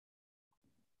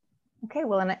Okay,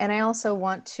 well, and I also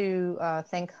want to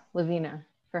thank Lavina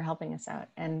for helping us out.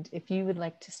 And if you would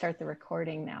like to start the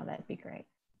recording now, that'd be great.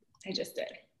 I just did.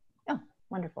 Oh,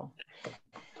 wonderful.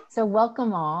 So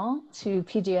welcome all to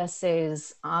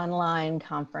PJSA's online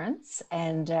conference.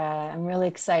 And I'm really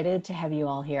excited to have you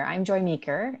all here. I'm Joy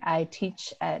Meeker. I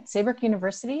teach at Saybrook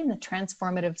University in the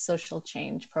Transformative Social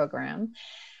Change program.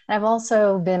 And I've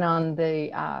also been on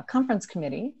the conference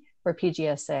committee for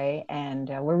PJSA, and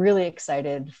we're really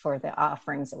excited for the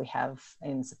offerings that we have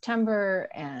in September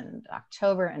and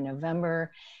October and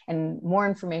November, and more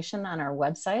information on our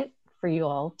website for you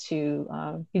all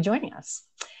to be joining us.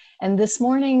 And this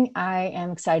morning, I am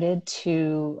excited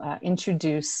to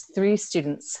introduce 3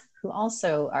 students who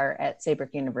also are at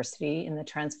Saybrook University in the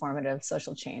Transformative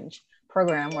Social Change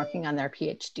program, working on their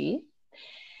PhD.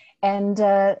 And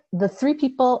the 3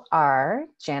 people are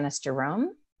Janice,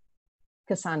 Jerome,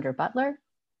 Cassandra, Butler,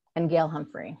 and Gayle,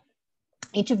 Humphrey.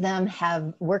 Each of them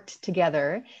have worked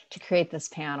together to create this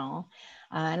panel.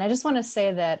 And I just want to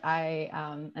say that I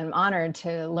am honored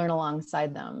to learn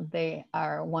alongside them. They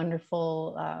are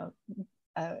wonderful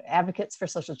advocates for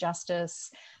social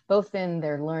justice, both in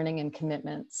their learning and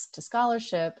commitments to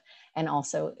scholarship, and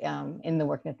also in the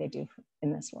work that they do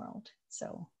in this world.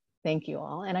 So thank you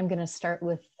all. And I'm going to start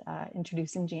with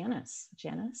introducing Janice.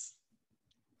 Janice?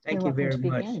 Thank you very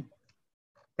much.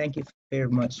 Thank you very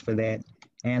much for that.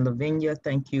 And Lavinia,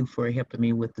 thank you for helping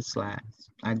me with the slides.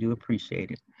 I do appreciate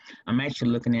it. I'm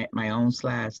actually looking at my own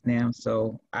slides now,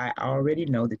 so I already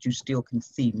know that you still can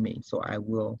see me, so I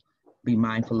will be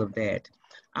mindful of that.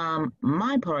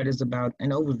 My part is about an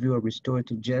overview of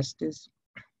restorative justice.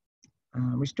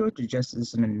 Restorative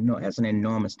justice has an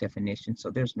enormous definition, so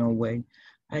there's no way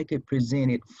I could present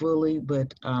it fully,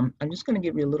 but I'm just going to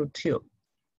give you a little tip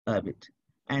of it.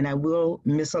 And I will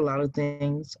miss a lot of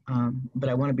things, but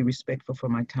I want to be respectful for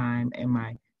my time and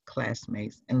my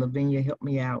classmates. And Lavinia, help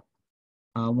me out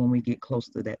when we get close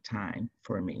to that time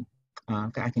for me.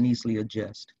 I can easily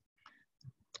adjust.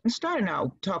 I'm starting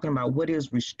out talking about what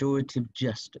is restorative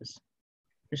justice.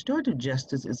 Restorative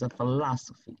justice is a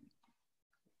philosophy.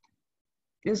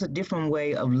 It is a different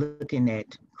way of looking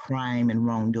at crime and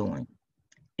wrongdoing.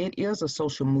 It is a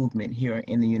social movement here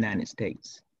in the United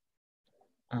States.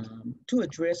 To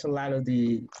address a lot of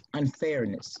the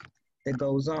unfairness that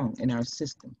goes on in our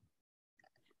system.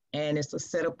 And it's a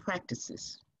set of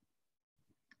practices.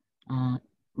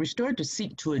 Restorative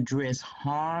seek to address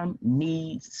harm,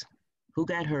 needs, who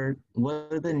got hurt,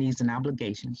 what are the needs and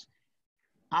obligations.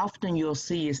 Often you'll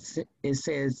see it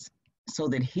says, so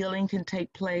that healing can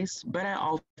take place, but I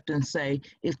often say,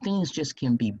 if things just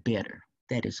can be better,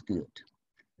 that is good.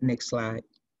 Next slide.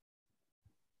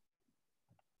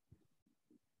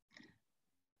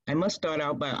 I must start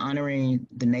out by honoring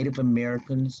the Native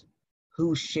Americans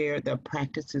who shared their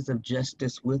practices of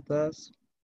justice with us.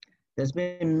 There's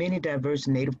been many diverse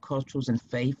Native cultures and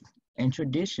faith and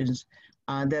traditions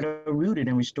that are rooted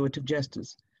in restorative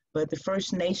justice. But the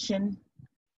First Nation,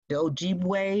 the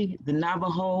Ojibwe, the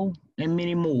Navajo, and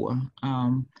many more,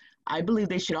 I believe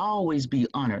they should always be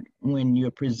honored when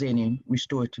you're presenting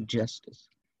restorative justice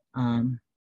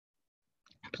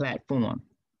platform.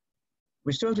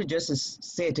 Restorative justice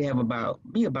is said to have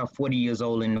be about 40 years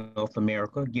old in North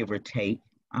America, give or take.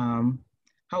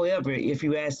 However, if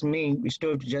you ask me,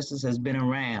 restorative justice has been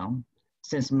around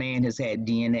since man has had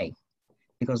DNA,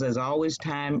 because there's always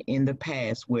time in the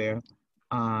past where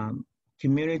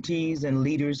communities and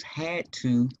leaders had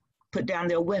to put down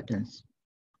their weapons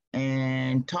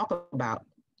and talk about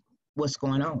what's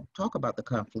going on, talk about the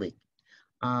conflict.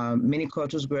 Many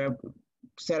cultures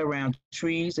sat around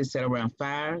trees, they sat around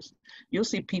fires. You'll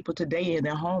see people today in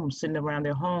their homes, sitting around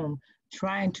their home,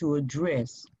 trying to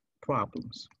address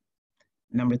problems.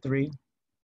 Number 3,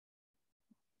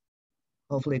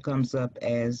 hopefully it comes up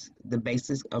as the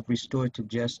basis of restorative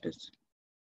justice.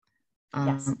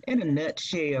 Yes. In a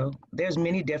nutshell, there's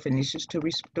many definitions to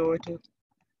restorative,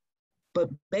 but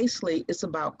basically it's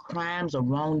about crimes or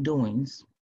wrongdoings,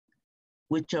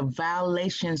 which are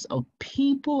violations of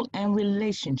people and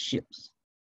relationships.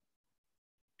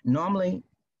 Normally,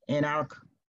 in our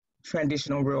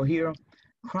traditional world here,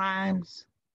 crimes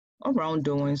or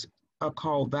wrongdoings are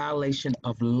called violation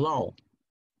of law.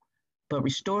 But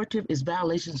restorative is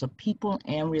violations of people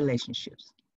and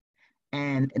relationships.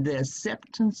 And the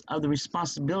acceptance of the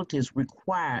responsibilities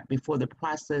required before the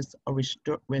process of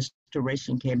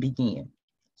restoration can begin.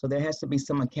 So there has to be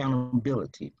some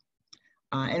accountability.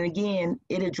 And again,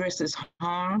 it addresses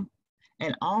harm,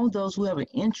 and all those who have an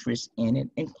interest in it,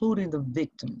 including the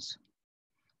victims,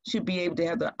 should be able to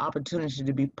have the opportunity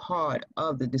to be part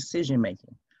of the decision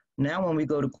making. Now, when we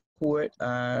go to court.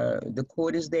 The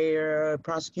court is there,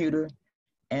 prosecutor,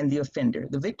 and the offender.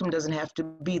 The victim doesn't have to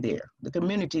be there. The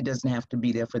community doesn't have to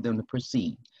be there for them to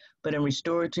proceed. But in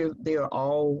restorative, they are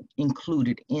all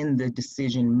included in the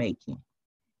decision making.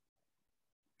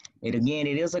 And again,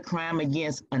 it is a crime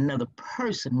against another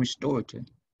person, restorative,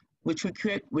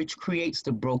 which creates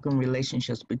the broken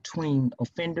relationships between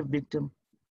offender, victim,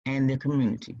 and the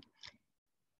community.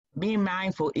 Being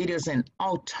mindful, it is an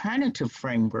alternative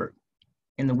framework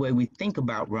in the way we think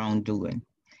about wrongdoing.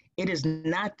 It is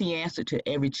not the answer to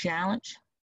every challenge.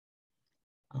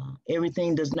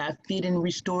 Everything does not fit in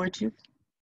restorative.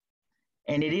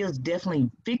 And it is definitely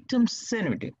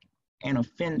victim-centered and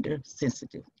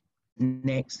offender-sensitive.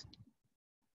 Next.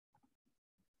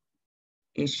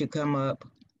 It should come up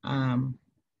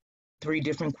 3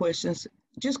 different questions.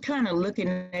 Just kind of looking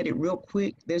at it real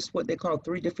quick, there's what they call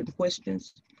 3 different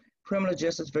questions. Criminal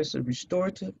justice versus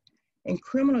restorative. In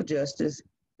criminal justice,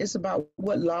 it's about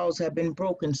what laws have been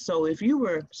broken. So if you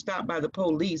were stopped by the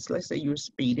police, let's say you were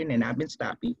speeding, and I've been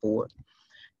stopped before,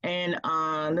 and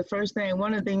the first thing,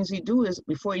 one of the things he do is,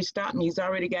 before he stopped me, he's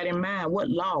already got in mind what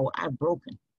law I've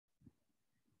broken.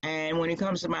 And when he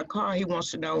comes to my car, he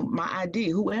wants to know my ID,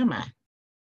 who am I?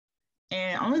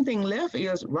 And the only thing left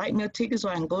is write me a ticket so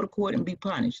I can go to court and be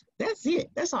punished. That's it.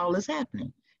 That's all that's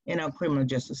happening in our criminal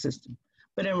justice system.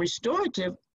 But in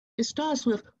restorative, it starts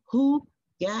with who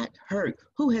got hurt,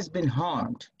 who has been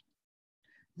harmed.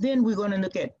 Then we're going to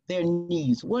look at their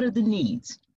needs. What are the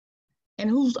needs? And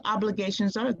whose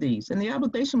obligations are these? And the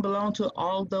obligation belongs to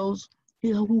all those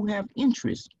who have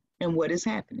interest in what is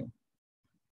happening.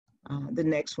 The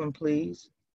next one, please.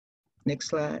 Next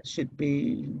slide should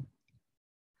be,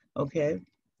 okay.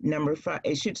 Number 5,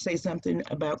 it should say something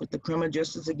about the criminal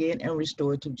justice again and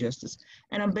restorative justice.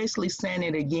 And I'm basically saying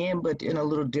it again, but in a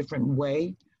little different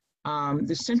way.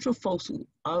 The central focus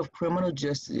of criminal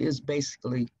justice is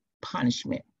basically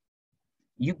punishment.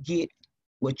 You get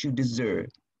what you deserve.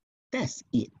 That's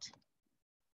it.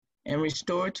 And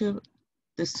restorative,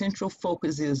 the central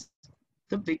focus is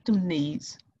the victim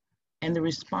needs and the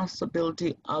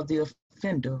responsibility of the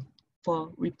offender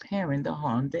for repairing the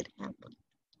harm that happened.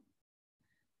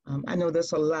 I know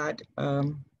that's a lot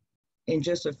in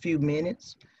just a few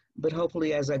minutes, but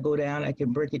hopefully as I go down, I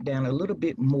can break it down a little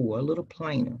bit more, a little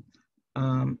plainer.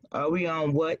 Are we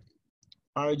on what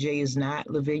RJ is not?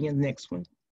 Lavinia, next one.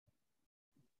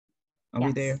 Are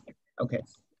we there? Okay.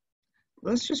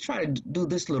 Let's just try to do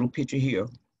this little picture here.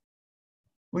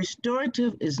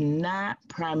 Restorative is not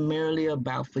primarily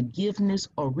about forgiveness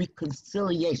or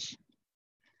reconciliation.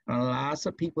 Lots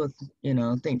of people,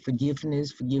 think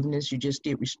forgiveness, you just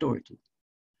did restorative.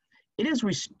 It is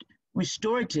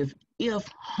restorative if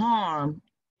harm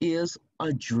is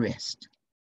addressed.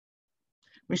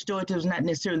 Restorative is not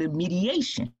necessarily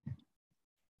mediation,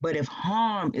 but if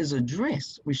harm is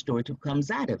addressed, restorative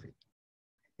comes out of it.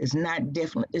 It's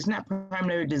not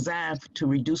primarily designed to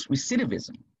reduce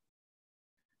recidivism.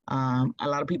 A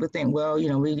lot of people think, well,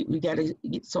 we got to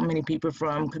get so many people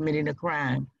from committing a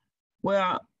crime.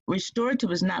 Well,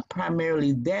 restorative is not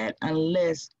primarily that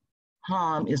unless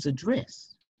harm is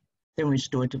addressed. Then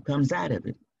restorative comes out of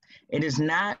it. It is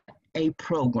not a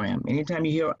program. Anytime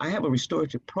you hear, I have a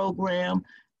restorative program,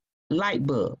 light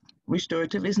bulb.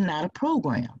 Restorative is not a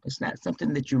program. It's not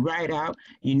something that you write out,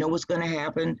 you know what's going to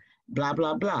happen, blah,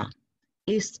 blah, blah.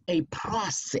 It's a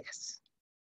process.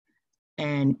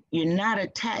 And you're not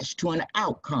attached to an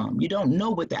outcome. You don't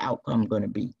know what the outcome is going to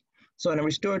be. So in a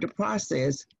restorative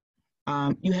process,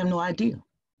 you have no idea.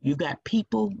 You got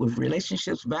people with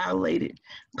relationships violated,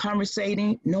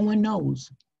 conversating, no one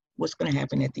knows what's going to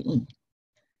happen at the end.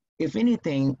 If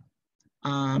anything,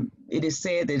 it is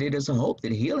said that it is a hope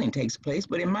that healing takes place,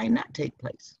 but it might not take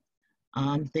place.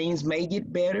 Things may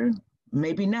get better,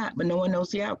 maybe not, but no one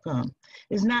knows the outcome.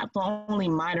 It's not for only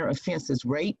minor offenses,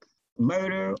 rape,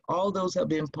 murder, all those have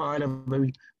been part of a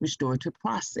restorative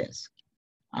process.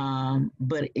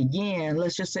 But again,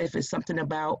 let's just say if it's something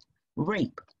about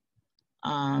rape,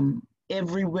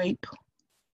 every rape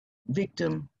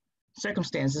victim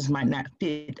circumstances might not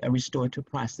fit a restorative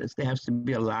process. There has to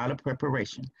be a lot of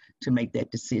preparation to make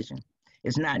that decision.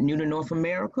 It's not new to North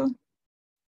America,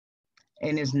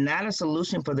 and it's not a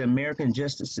solution for the American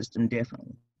justice system,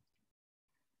 definitely.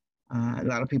 A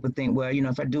lot of people think, well,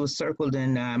 if I do a circle,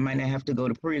 then I might not have to go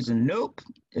to prison. Nope,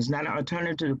 it's not an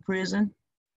alternative to prison,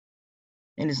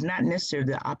 and it's not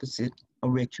necessarily the opposite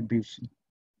of retribution.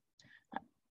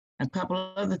 A couple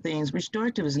of other things,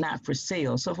 restorative is not for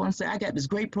sale. So if I say, I got this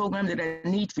great program that I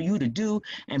need for you to do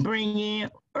and bring in,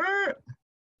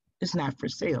 it's not for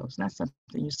sale. It's not something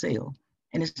you sell,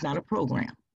 and it's not a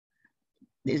program.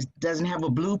 It doesn't have a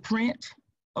blueprint.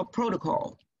 a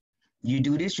protocol. You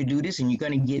do this, and you're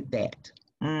going to get that.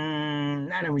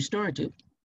 Not a restorative,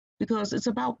 because it's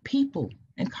about people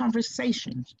and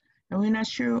conversations, and we're not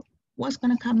sure what's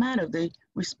going to come out of the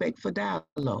respect for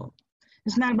dialogue.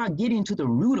 It's not about getting to the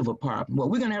root of a problem. Well,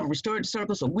 we're going to have a restorative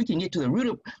circle so we can get to the root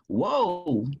of,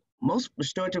 whoa, most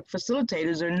restorative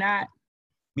facilitators are not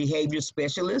behavior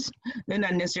specialists. They're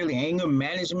not necessarily anger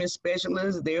management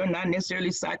specialists. They're not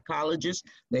necessarily psychologists.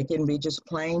 They can be just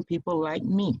plain people like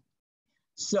me.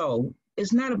 So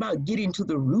it's not about getting to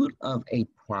the root of a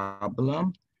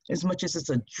problem as much as it's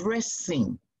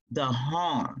addressing the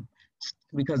harm.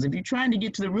 Because if you're trying to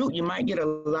get to the root, you might get a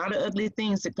lot of ugly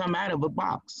things that come out of a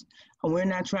box. And we're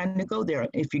not trying to go there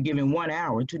if you're given 1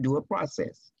 hour to do a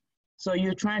process. So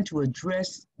you're trying to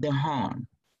address the harm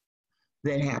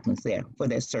that happens there for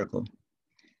that circle.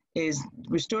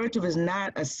 Restorative is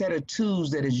not a set of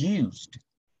tools that is used.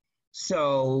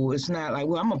 So it's not like,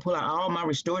 well, I'm gonna pull out all my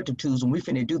restorative tools and we're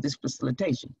finna do this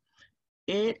facilitation.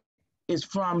 It is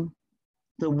from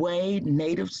the way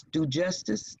natives do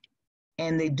justice,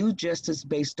 and they do justice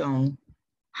based on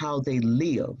how they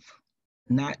live,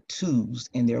 not tools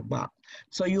in their box.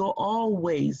 So you're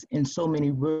always, in so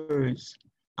many words,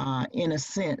 in a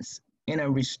sense, in a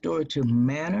restorative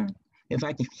manner, if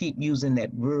I can keep using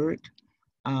that word,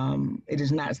 it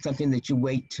is not something that you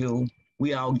wait till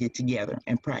we all get together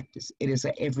and practice. It is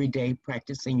an everyday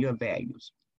practicing your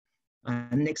values.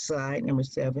 Next slide, number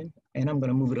 7, and I'm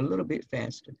gonna move it a little bit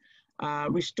faster.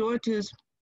 Restoratives,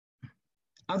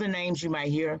 other names you might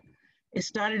hear, it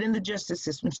started in the justice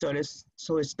system,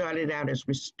 so it started out as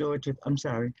restorative,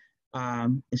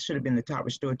 it should have been the top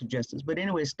restorative justice, but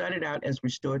anyway, it started out as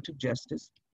restorative justice.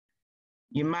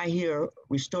 You might hear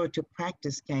restorative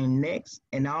practice came next,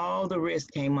 and all the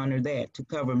rest came under that to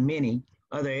cover many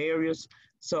other areas.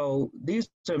 So these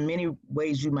are many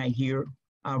ways you might hear,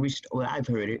 well, I've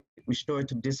heard it,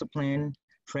 restorative discipline,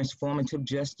 transformative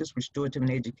justice, restorative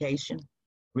in education,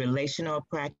 relational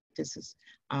practices.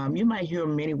 You might hear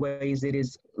many ways it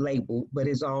is labeled, but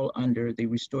it's all under the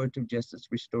restorative justice,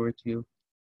 restorative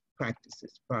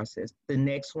practices process. The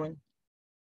next one.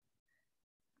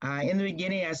 In the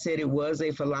beginning, I said it was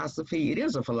a philosophy. It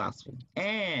is a philosophy,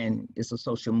 and it's a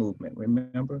social movement,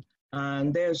 remember?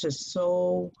 There's just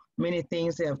so many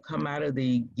things that have come out of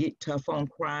the get tough on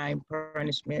crime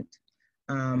punishment.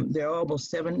 There are almost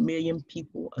 7 million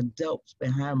people, adults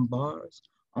behind bars,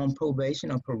 on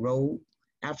probation or parole.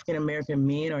 African-American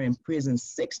men are in prison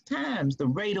 6 times the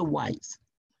rate of whites.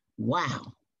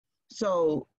 Wow.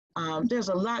 So there's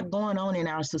a lot going on in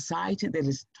our society that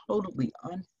is totally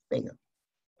unfair.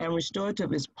 And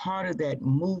restorative is part of that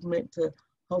movement to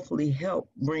hopefully help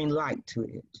bring light to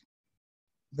it.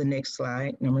 The next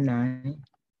slide, number 9.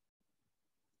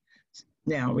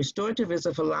 Now, restorative is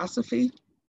a philosophy.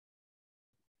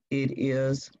 It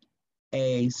is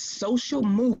a social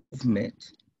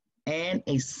movement and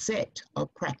a set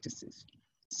of practices.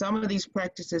 Some of these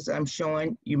practices I'm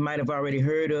showing you might have already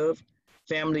heard of.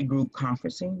 Family group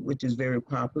conferencing, which is very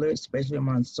popular, especially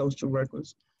among social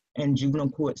workers and juvenile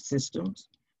court systems.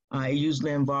 It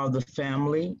usually involves the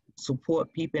family,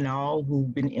 support people and all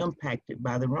who've been impacted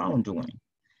by the wrongdoing.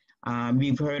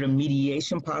 You've heard of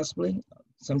mediation possibly.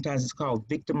 Sometimes it's called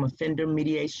victim offender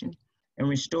mediation, and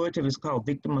restorative is called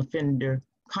victim offender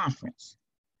conference.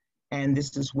 And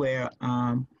this is where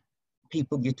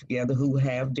people get together who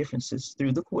have differences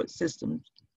through the court systems,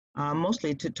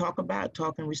 mostly to talk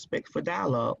and respect for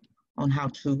dialogue on how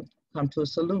to come to a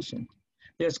solution.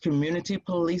 There's community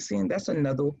policing, that's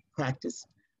another practice.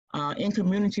 In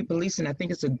community policing, I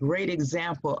think it's a great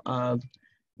example of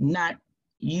not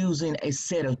using a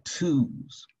set of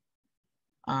tools.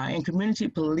 In community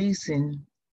policing,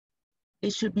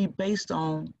 it should be based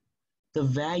on the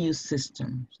value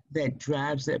system that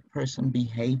drives that person's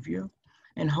behavior.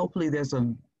 And hopefully there's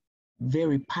a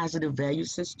very positive value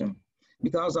system,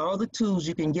 because all the tools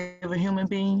you can give a human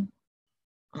being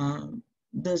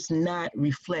does not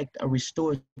reflect a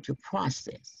restorative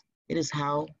process. It is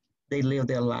how they live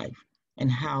their life and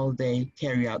how they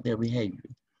carry out their behavior.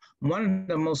 One of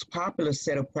the most popular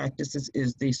set of practices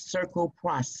is the circle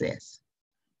process.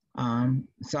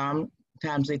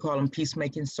 Sometimes they call them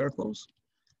peacemaking circles,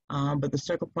 but the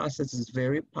circle process is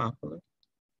very popular.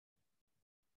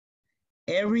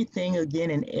 Everything,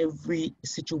 again, in every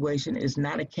situation is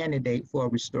not a candidate for a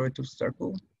restorative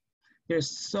circle. There's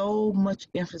so much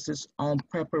emphasis on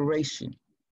preparation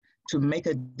to make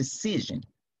a decision.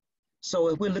 So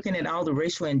if we're looking at all the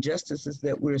racial injustices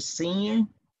that we're seeing,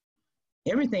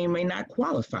 everything may not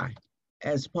qualify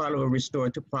as part of a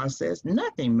restorative process.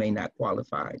 Nothing may not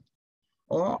qualify,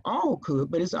 or all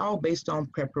could, but it's all based on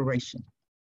preparation.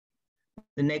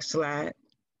 The The next slide.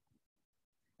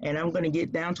 And I'm going to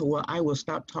get down to where I will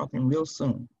stop talking real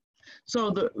soon.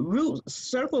 So the root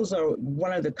circles are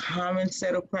one of the common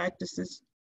set of practices.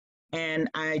 And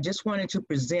I just wanted to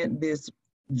present this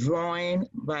drawing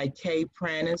by Kay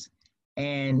Pranis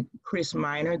and Chris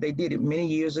Miner. They did it many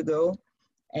years ago,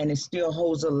 and it still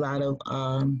holds a lot of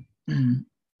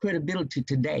credibility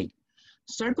today.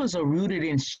 Circles are rooted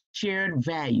in shared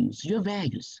values, your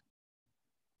values.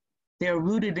 They're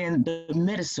rooted in the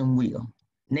medicine wheel.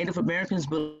 Native Americans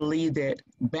believe that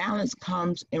balance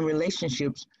comes in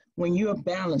relationships when you're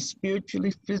balanced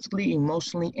spiritually, physically,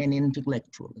 emotionally, and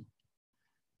intellectually.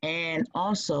 And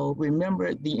also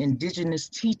remember the indigenous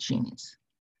teachings.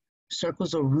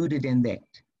 Circles are rooted in that.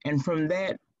 And from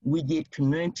that, we get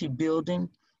community building,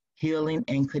 healing,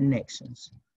 and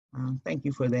connections. Thank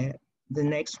you for that. The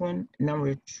next one,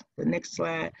 the next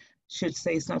slide should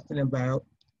say something about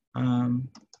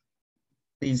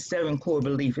these 7 core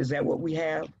beliefs. Is that what we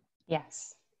have?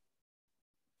 Yes.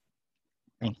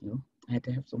 Thank you. I had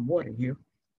to have some water here.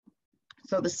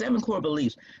 So the 7 core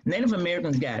beliefs, Native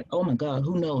Americans got, oh my God,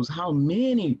 who knows how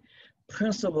many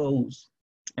principles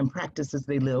and practices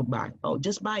they live by. Oh,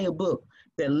 just buy a book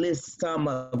that lists some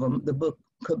of them. The book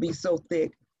could be so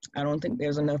thick, I don't think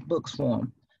there's enough books for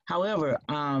them. However,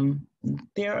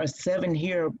 there are 7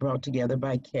 here brought together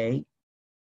by Kay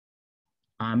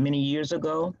many years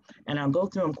ago, and I'll go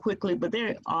through them quickly, but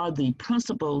there are the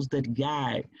principles that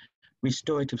guide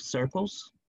restorative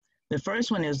circles. The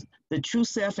first one is the true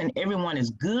self in everyone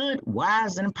is good,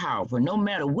 wise, and powerful. No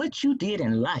matter what you did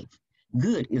in life,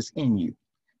 good is in you.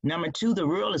 Number 2, the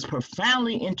world is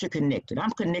profoundly interconnected.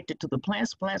 I'm connected to the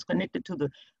plants, plants connected to the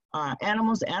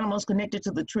animals, animals connected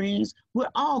to the trees. We're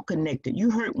all connected.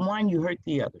 You hurt one, you hurt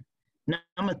the other.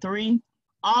 Number 3,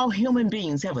 all human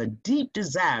beings have a deep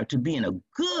desire to be in a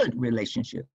good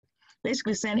relationship.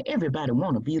 Basically saying everybody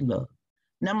want to be loved.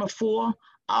 Number 4,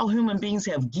 all human beings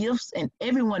have gifts and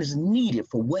everyone is needed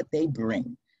for what they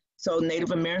bring. So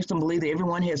Native Americans believe that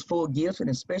everyone has 4 gifts, and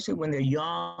especially when they're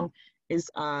young, it's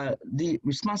the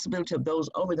responsibility of those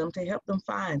over them to help them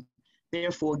find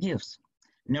their 4 gifts.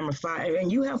 Number 5,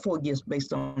 and you have 4 gifts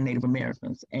based on Native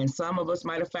Americans, and some of us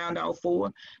might have found all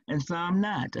 4 and some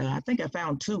not. I think I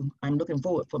found 2. I'm looking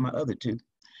forward for my other 2.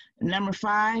 Number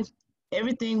 5,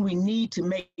 everything we need to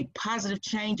make positive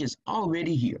change is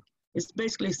already here. It's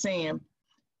basically saying,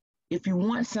 if you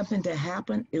want something to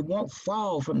happen, it won't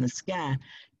fall from the sky.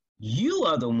 You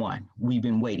are the one we've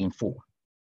been waiting for.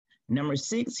 Number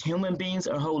 6, human beings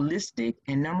are holistic.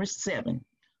 And number 7,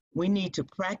 we need to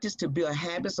practice to build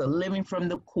habits of living from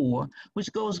the core,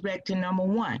 which goes back to number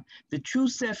 1. The true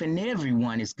self in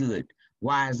everyone is good,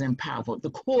 wise, and powerful.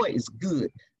 The core is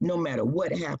good, no matter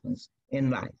what happens in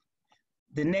life.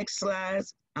 The next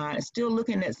slides, still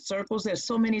looking at circles. There's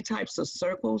so many types of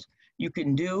circles you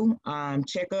can do.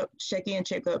 Check up, check in,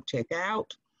 check up, check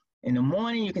out. In the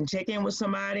morning, you can check in with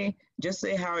somebody, just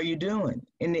say, how are you doing?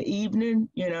 In the evening,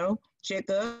 check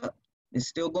up, it's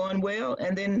still going well.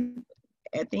 And then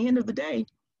at the end of the day,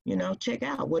 check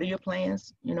out, what are your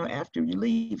plans, after you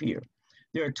leave here.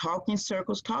 There are talking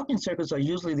circles. Talking circles are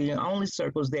usually the only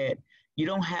circles that you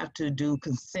don't have to do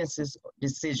consensus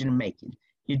decision making.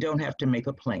 You don't have to make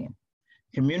a plan.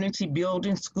 Community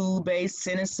building, school-based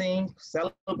sentencing,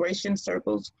 celebration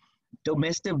circles,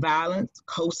 domestic violence,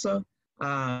 COSA,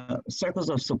 circles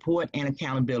of support and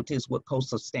accountability is what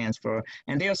COSA stands for.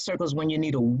 And there are circles when you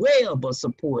need a web of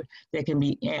support that can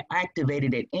be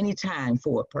activated at any time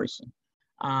for a person.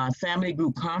 Family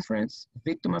group conference,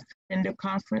 victim offender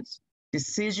conference,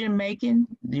 decision making,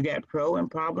 you got pro and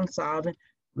problem solving,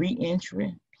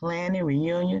 re-entry, planning,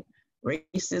 reunion,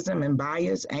 racism and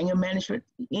bias, anger management,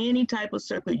 any type of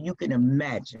circle you can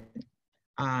imagine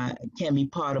can be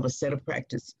part of a set of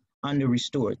practice under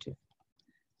restorative.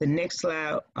 The next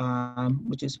slide,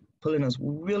 which is pulling us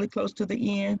really close to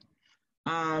the end,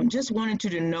 just wanted you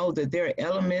to know that there are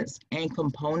elements and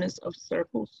components of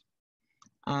circles.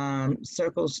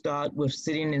 Circles start with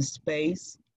sitting in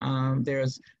space.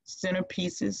 There's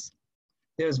centerpieces.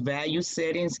 There's value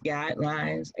settings,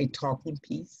 guidelines, a talking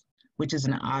piece, which is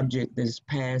an object that is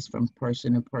passed from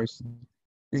person to person.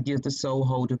 This gives the soul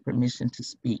holder permission to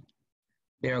speak.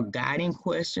 There are guiding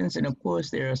questions, and of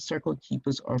course, there are circle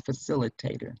keepers or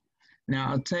facilitator. Now,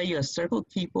 I'll tell you, a circle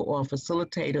keeper or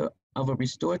facilitator of a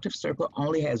restorative circle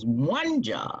only has one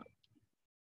job,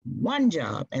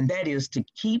 and that is to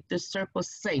keep the circle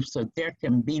safe so there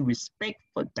can be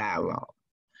respectful dialogue.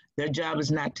 Their job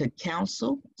is not to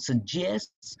counsel,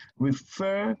 suggest,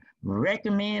 refer,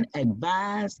 recommend,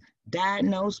 advise,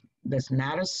 diagnose. That's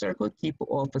not a circle keeper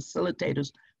or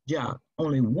facilitator's job.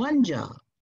 Only one job.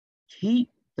 Keep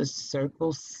the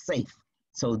circle safe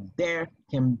so there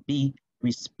can be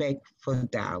respectful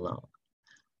dialogue.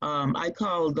 I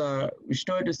call the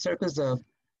restorative circles of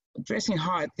addressing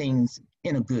hard things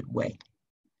in a good way.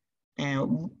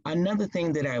 And another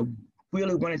thing that I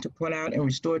really wanted to point out in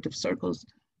restorative circles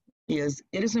is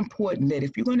it is important that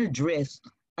if you're going to address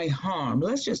a harm,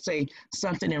 let's just say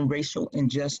something in racial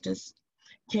injustice,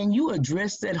 can you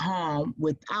address that harm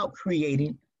without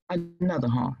creating another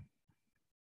harm?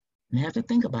 You have to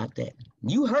think about that.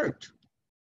 You hurt.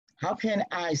 How can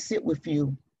I sit with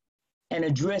you and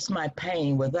address my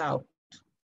pain without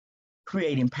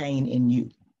creating pain in you?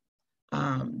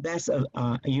 That's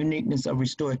a uniqueness of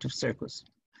restorative circles.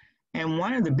 And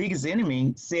one of the biggest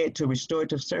enemies said to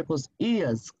restorative circles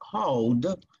is called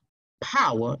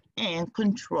power and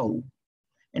control.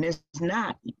 And it's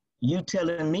not you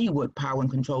telling me what power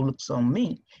and control looks on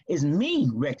me. It's me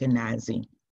recognizing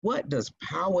what does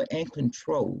power and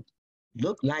control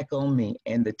look like on me.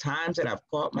 And the times that I've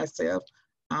caught myself,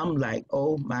 I'm like,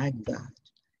 oh my God.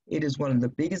 It is one of the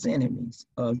biggest enemies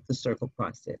of the circle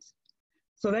process.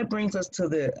 So that brings us to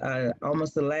the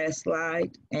almost the last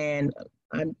slide. And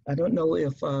I don't know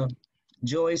if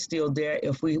Joy is still there,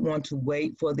 if we want to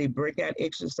wait for the breakout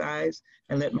exercise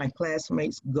and let my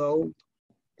classmates go.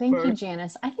 Thank you,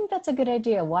 Janice. I think that's a good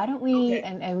idea. Why don't we,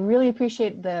 and I really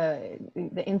appreciate the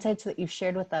insights that you've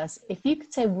shared with us. If you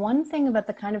could say one thing about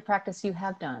the kind of practice you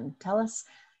have done, tell us,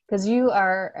 because you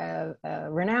are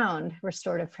a renowned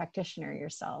restorative practitioner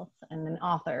yourself and an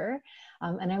author.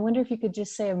 And I wonder if you could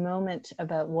just say a moment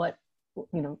about what,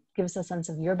 give us a sense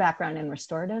of your background in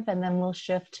restorative, and then we'll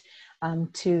shift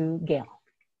to Gayle.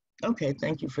 Okay,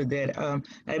 thank you for that.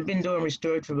 I've been doing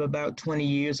restorative for about 20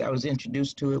 years. I was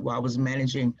introduced to it while I was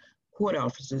managing court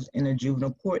officers in a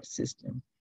juvenile court system.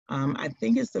 I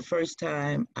think it's the first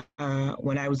time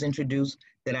when I was introduced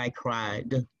that I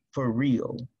cried for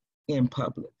real in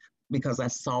public because I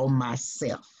saw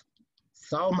myself.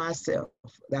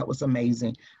 That was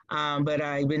amazing. But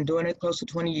I've been doing it close to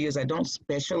 20 years. I don't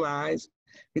specialize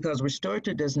because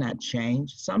restorative does not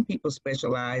change. Some people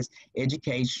specialize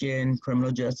education,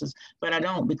 criminal justice, but I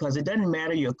don't, because it doesn't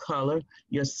matter your color,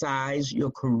 your size,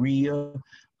 your career.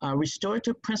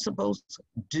 Restorative principles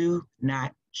do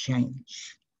not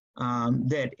change.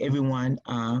 That everyone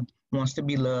wants to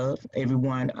be loved,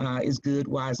 everyone is good,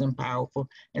 wise, and powerful,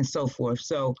 and so forth.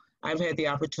 So I've had the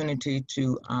opportunity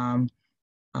to,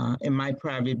 in my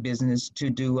private business, to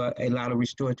do a lot of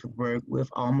restorative work with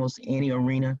almost any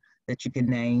arena that you can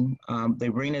name.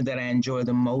 The arena that I enjoy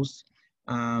the most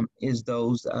is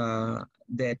those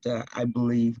that I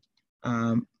believe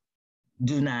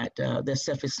do not, their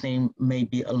self-esteem may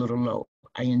be a little low.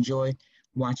 I enjoy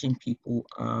watching people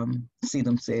see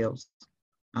themselves.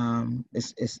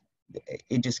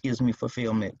 It just gives me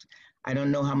fulfillment. I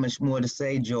don't know how much more to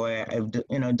say, Joy. I've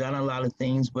done a lot of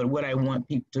things, but what I want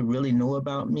people to really know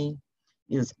about me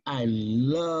is I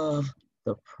love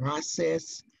the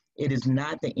process. It is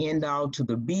not the end all to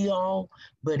the be all,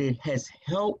 but it has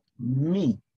helped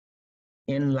me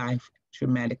in life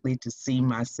dramatically to see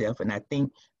myself. And I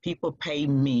think people pay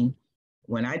me.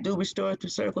 When I do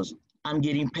restorative circles, I'm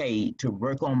getting paid to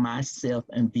work on myself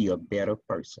and be a better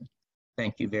person.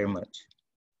 Thank you very much.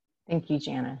 Thank you,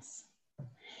 Janice.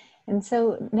 And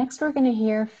so next we're going to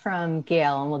hear from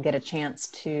Gayle, and we'll get a chance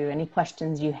to, any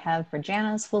questions you have for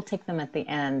Janice, we'll take them at the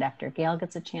end after Gayle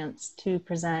gets a chance to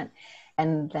present,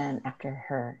 and then after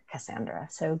her, Cassandra.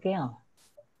 So Gayle.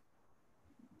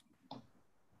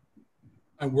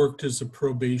 I worked as a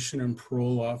probation and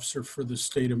parole officer for the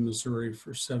state of Missouri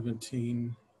for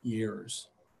 17 years.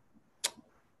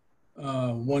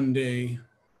 One day,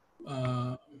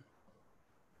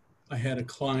 I had a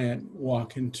client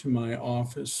walk into my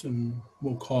office, and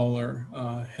we'll call her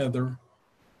Heather.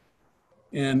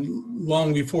 And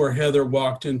long before Heather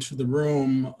walked into the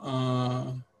room,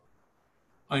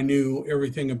 I knew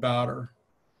everything about her.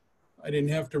 I didn't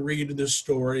have to read the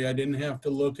story. I didn't have to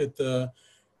look at the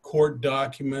court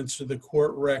documents or the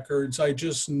court records. I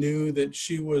just knew that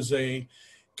she was a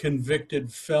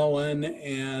convicted felon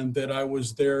and that I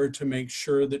was there to make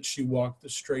sure that she walked the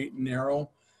straight and narrow,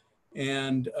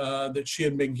 and that she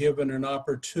had been given an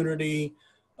opportunity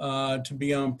to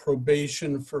be on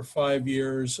probation for 5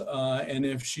 years. And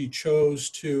if she chose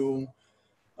to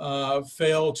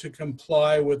fail to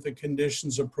comply with the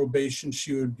conditions of probation,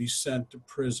 she would be sent to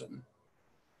prison.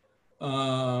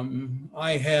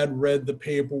 I had read the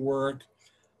paperwork.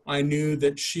 I knew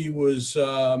that she was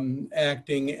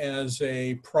acting as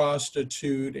a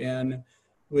prostitute, and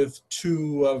with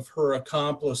 2 of her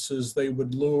accomplices, they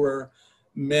would lure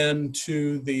men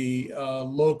to the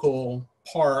local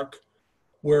park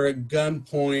where at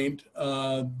gunpoint,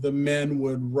 the men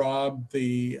would rob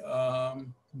the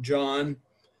John,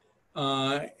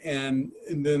 and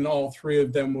then all three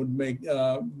of them would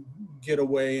get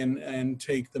away and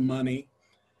take the money.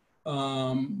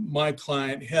 My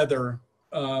client, Heather,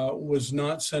 was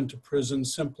not sent to prison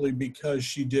simply because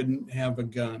she didn't have a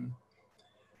gun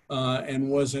and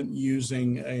wasn't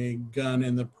using a gun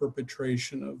in the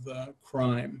perpetration of the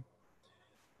crime.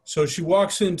 So she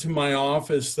walks into my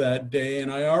office that day,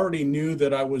 and I already knew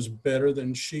that I was better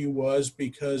than she was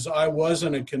because I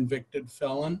wasn't a convicted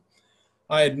felon.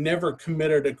 I had never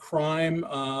committed a crime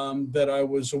that I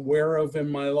was aware of in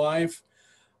my life,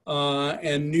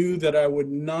 and knew that I would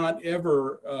not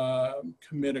ever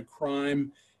commit a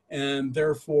crime, and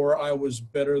therefore I was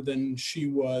better than she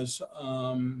was,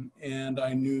 and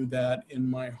I knew that in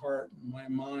my heart and my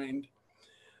mind.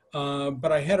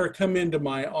 But I had her come into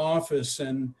my office,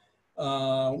 and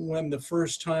when the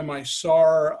first time I saw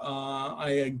her, I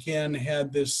again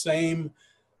had this same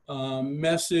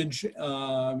message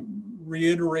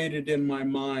reiterated in my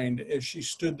mind as she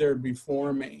stood there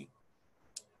before me.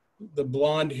 The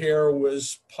blonde hair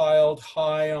was piled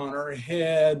high on her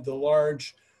head, the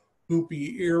large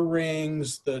hoopy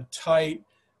earrings, the tight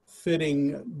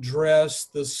fitting dress,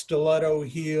 the stiletto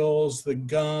heels, the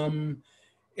gum.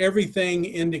 Everything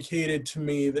indicated to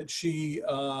me that she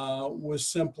was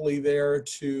simply there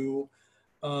to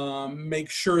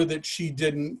make sure that she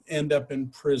didn't end up in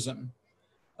prison,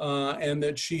 and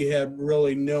that she had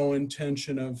really no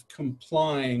intention of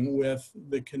complying with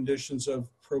the conditions of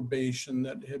probation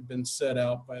that had been set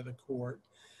out by the court.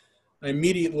 I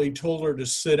immediately told her to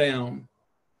sit down,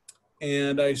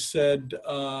 and I said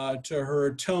to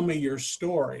her, "Tell me your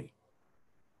story."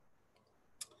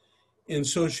 And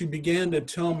so she began to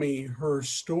tell me her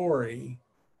story.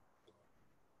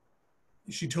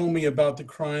 She told me about the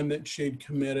crime that she had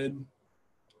committed.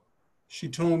 She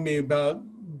told me about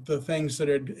the things that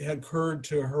had occurred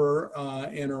to her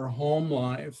in her home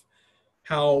life,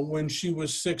 how when she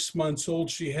was 6 months old,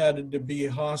 she had to be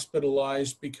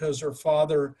hospitalized because her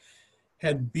father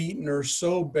had beaten her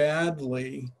so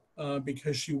badly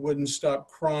because she wouldn't stop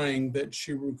crying that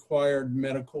she required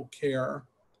medical care.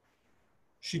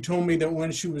 She told me that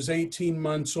when she was 18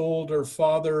 months old, her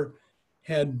father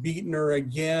had beaten her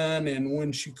again, and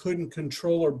when she couldn't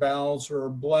control her bowels or her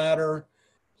bladder,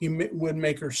 he would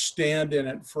make her stand in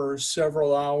it for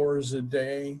several hours a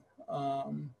day,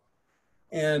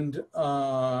 and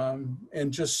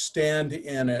just stand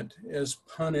in it as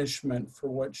punishment for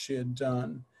what she had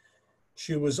done.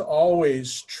 She was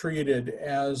always treated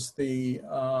as the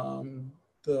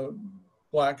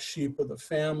black sheep of the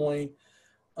family.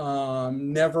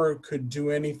 Never could do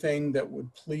anything that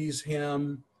would please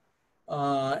him,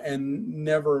 and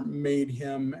never made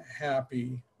him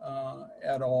happy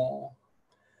at all.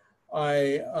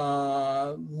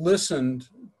 I listened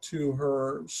to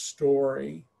her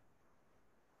story,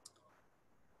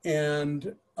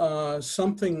 and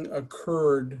something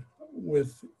occurred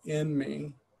within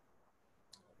me.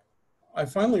 I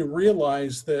finally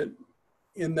realized that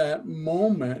in that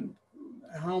moment,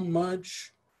 how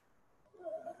much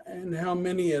and how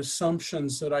many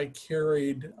assumptions that I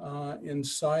carried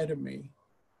inside of me,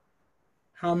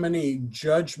 how many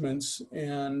judgments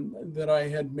that I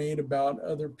had made about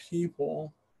other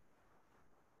people,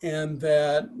 and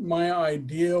that my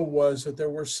idea was that there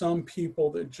were some people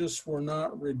that just were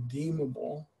not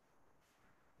redeemable,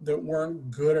 that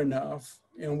weren't good enough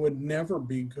and would never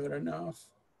be good enough.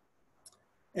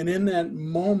 And in that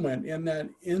moment, in that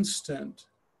instant,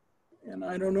 and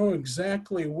I don't know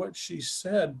exactly what she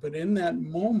said, but in that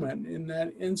moment, in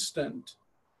that instant,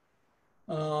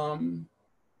 I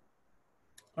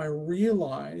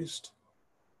realized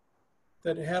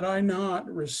that had I not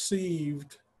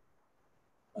received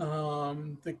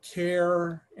the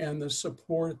care and the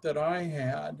support that I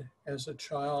had as a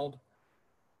child,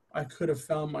 I could have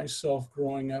found myself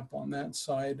growing up on that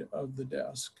side of the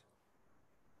desk.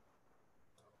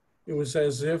 It was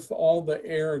as if all the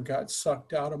air got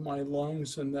sucked out of my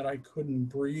lungs and that I couldn't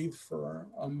breathe for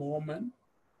a moment.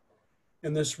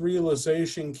 And this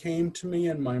realization came to me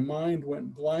and my mind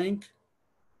went blank.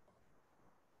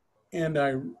 And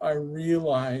I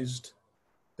realized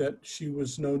that she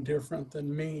was no different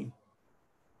than me,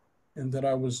 and that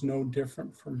I was no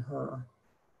different from her,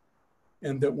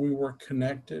 and that we were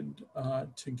connected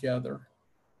together.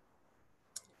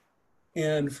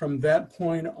 And from that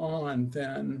point on,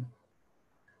 then,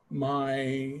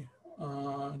 my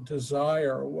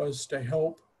desire was to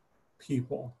help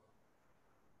people,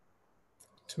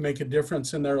 to make a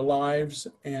difference in their lives,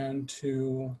 and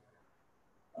to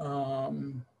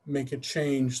make a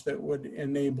change that would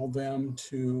enable them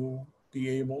to be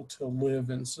able to live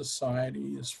in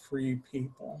society as free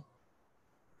people.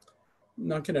 I'm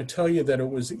not going to tell you that it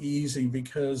was easy,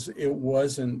 because it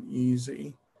wasn't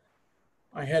easy.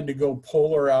 I had to go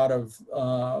pull her out of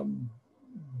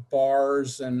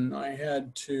bars, and I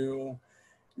had to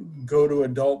go to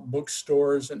adult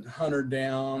bookstores and hunt her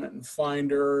down and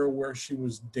find her where she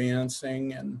was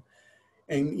dancing, and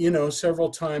you know, several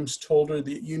times told her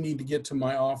that you need to get to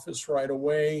my office right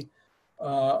away,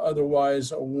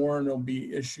 otherwise a warrant will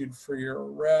be issued for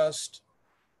your arrest.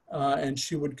 And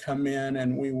she would come in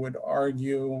and we would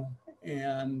argue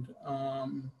and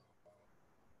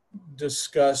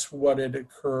discuss what had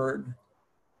occurred.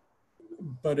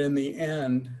 But in the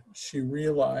end, she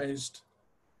realized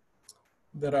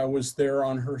that I was there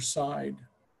on her side.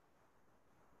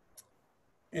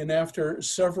 And after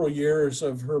several years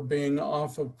of her being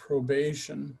off of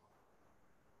probation,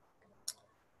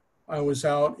 I was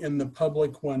out in the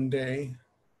public one day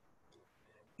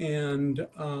and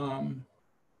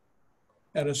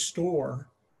at a store,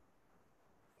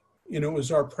 and it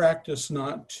was our practice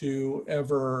not to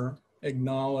ever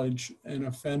acknowledge an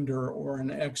offender or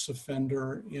an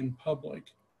ex-offender in public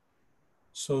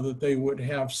so that they would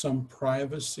have some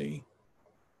privacy.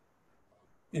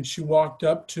 And she walked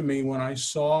up to me when I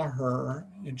saw her,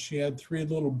 and she had 3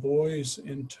 little boys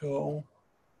in tow.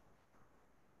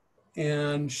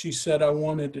 And she said, I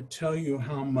wanted to tell you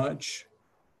how much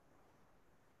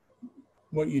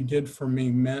what you did for me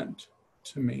meant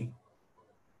to me.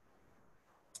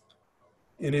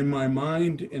 And in my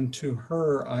mind and to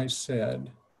her, I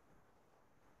said,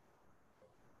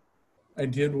 I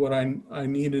did what I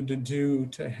needed to do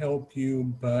to help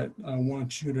you, but I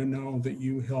want you to know that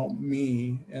you helped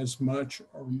me as much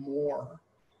or more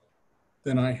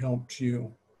than I helped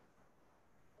you.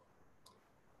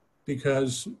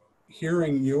 Because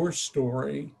hearing your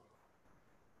story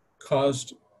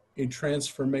caused a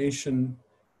transformation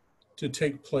to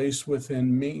take place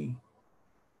within me.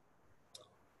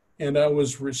 And I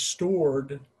was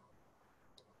restored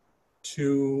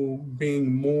to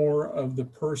being more of the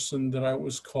person that I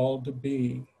was called to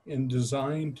be and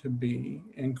designed to be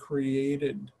and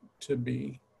created to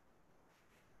be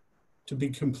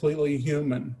completely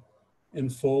human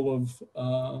and full of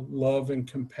love and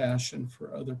compassion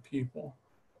for other people.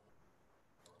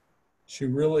 She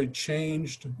really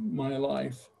changed my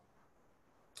life.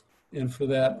 And for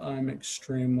that, I'm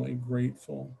extremely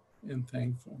grateful and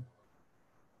thankful.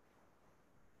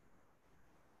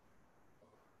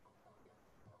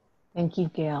 Thank you,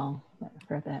 Gayle,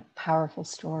 for that powerful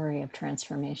story of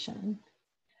transformation.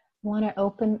 I want to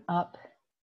open up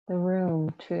the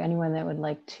room to anyone that would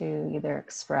like to either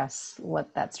express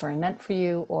what that story meant for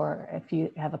you, or if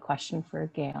you have a question for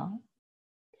Gayle.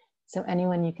 So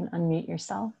anyone, you can unmute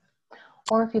yourself,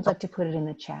 or if you'd like to put it in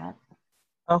the chat.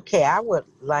 Okay, I would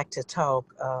like to talk.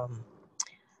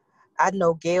 I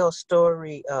know Gayle's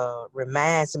story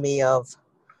reminds me of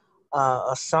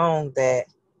a song that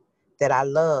I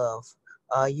love.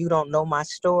 You Don't Know My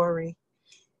Story,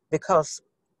 because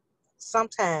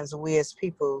sometimes we as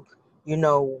people, you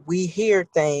know, we hear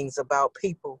things about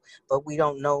people, but we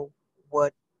don't know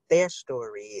what their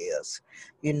story is,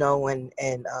 you know, and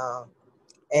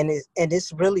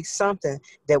it's really something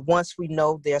that once we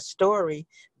know their story,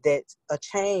 that a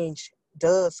change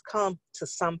does come to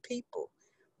some people,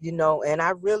 you know. And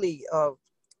I really,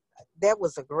 that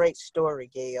was a great story,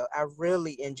 Gayle. I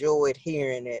really enjoyed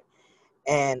hearing it.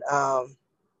 And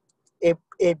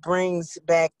it brings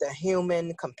back the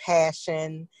human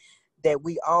compassion that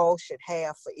we all should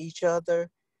have for each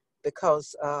other,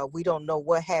 because we don't know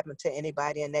what happened to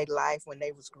anybody in their life when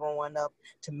they was growing up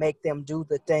to make them do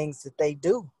the things that they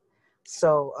do.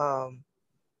 So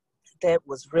that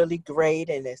was really great.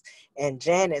 And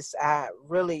Janice, I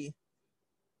really,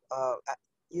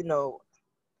 you know,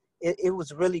 it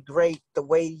was really great the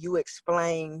way you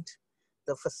explained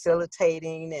the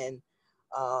facilitating and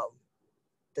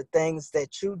the things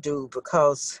that you do,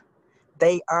 because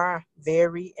they are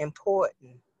very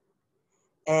important.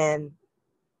 And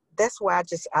that's why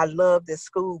I love this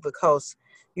school, because,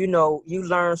 you know, you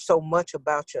learn so much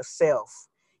about yourself.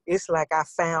 It's like I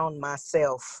found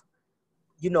myself,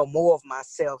 you know, more of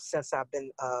myself since I've been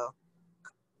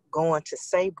going to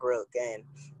Saybrook, and,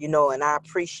 you know, and I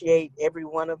appreciate every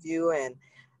one of you. And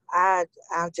I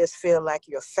just feel like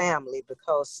you're family,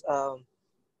 because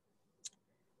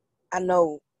I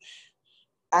know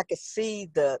I could see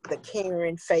the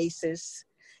caring faces.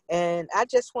 And I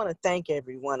just want to thank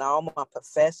everyone, all my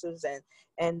professors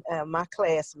and my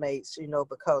classmates, you know,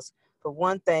 because for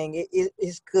one thing,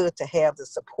 it's good to have the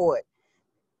support.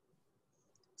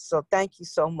 So thank you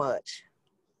so much.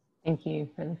 Thank you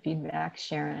for the feedback,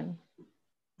 Sharon.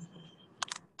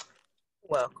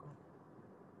 Welcome.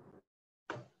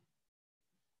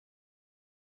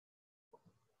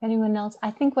 Anyone else?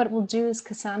 I think what we'll do is,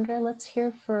 Cassandra, let's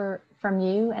hear from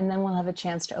you, and then we'll have a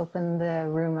chance to open the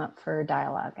room up for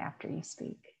dialogue after you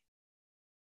speak.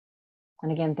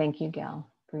 And again, thank you, Gayle,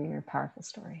 for your powerful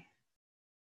story.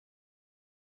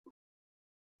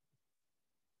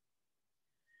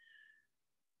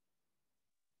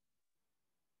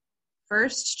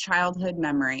 First childhood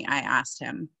memory, I asked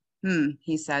him.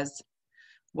 He says,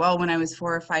 well, when I was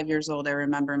 4 or 5 years old, I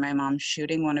remember my mom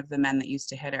shooting one of the men that used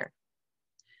to hit her.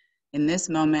 In this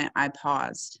moment, I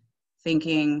paused,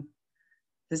 thinking,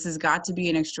 this has got to be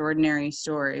an extraordinary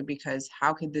story, because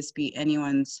how could this be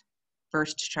anyone's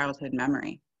first childhood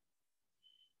memory?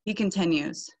 He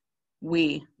continues,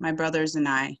 we, my brothers and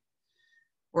I,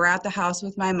 were at the house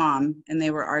with my mom, and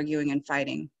they were arguing and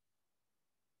fighting.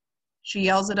 She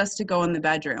yells at us to go in the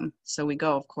bedroom, so we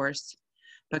go, of course,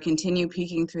 but continue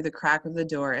peeking through the crack of the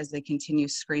door as they continue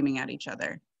screaming at each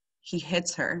other. He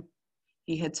hits her.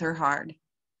 He hits her hard.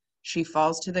 She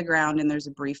falls to the ground, and there's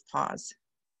a brief pause.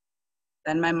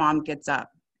 Then my mom gets up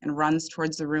and runs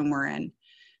towards the room we're in.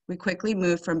 We quickly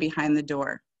move from behind the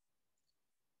door.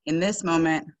 In this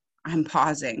moment, I'm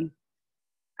pausing.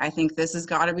 I think this has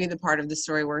got to be the part of the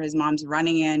story where his mom's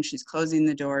running in, she's closing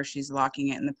the door, she's locking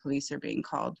it, and the police are being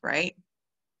called, right?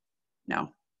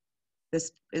 No,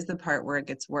 this is the part where it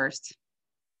gets worse.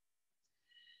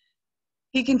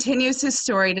 He continues his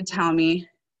story to tell me,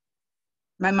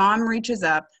 my mom reaches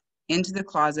up into the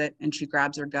closet and she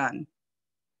grabs her gun.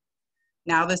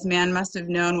 Now this man must have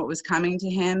known what was coming to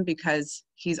him, because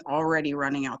he's already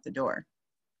running out the door.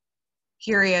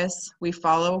 Curious, we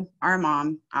follow our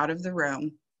mom out of the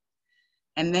room,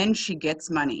 and then she gets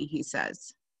money, he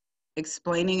says,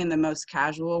 explaining in the most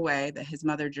casual way that his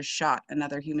mother just shot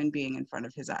another human being in front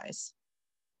of his eyes.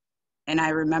 And I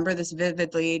remember this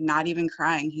vividly, not even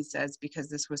crying, he says, because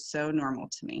this was so normal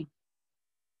to me.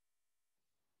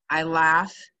 I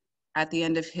laugh at the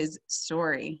end of his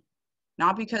story,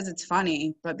 not because it's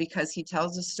funny, but because he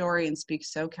tells a story and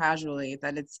speaks so casually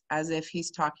that it's as if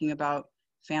he's talking about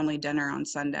family dinner on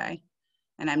Sunday,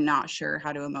 and I'm not sure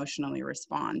how to emotionally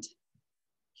respond.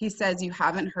 He says, you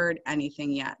haven't heard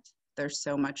anything yet. There's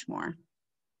so much more.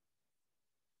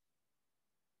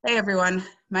 Hey everyone,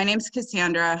 my name's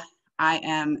Cassandra. I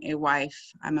am a wife,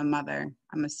 I'm a mother,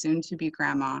 I'm a soon-to-be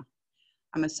grandma.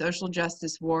 I'm a social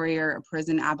justice warrior, a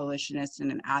prison abolitionist,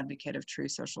 and an advocate of true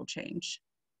social change.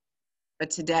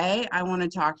 But today, I want to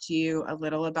talk to you a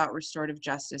little about restorative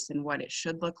justice and what it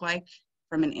should look like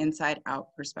from an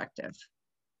inside-out perspective.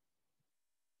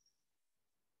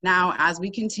 Now, as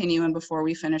we continue and before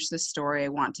we finish this story, I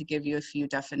want to give you a few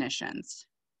definitions.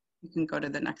 You can go to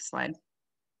the next slide.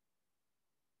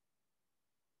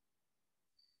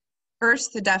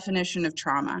 First, the definition of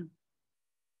trauma.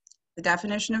 The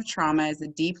definition of trauma is a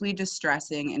deeply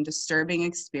distressing and disturbing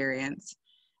experience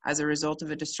as a result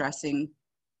of a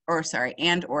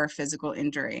or physical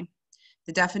injury.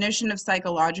 The definition of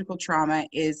psychological trauma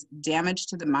is damage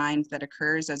to the mind that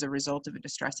occurs as a result of a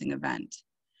distressing event.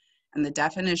 And the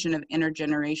definition of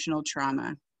intergenerational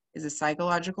trauma is a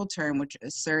psychological term which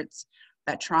asserts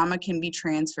that trauma can be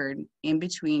transferred in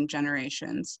between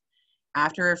generations.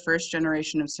 After a first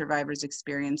generation of survivors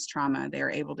experience trauma, they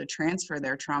are able to transfer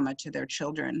their trauma to their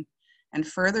children and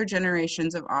further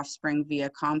generations of offspring via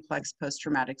complex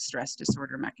post-traumatic stress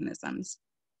disorder mechanisms.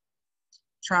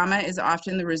 Trauma is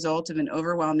often the result of an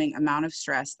overwhelming amount of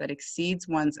stress that exceeds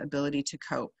one's ability to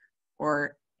cope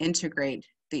or integrate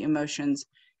the emotions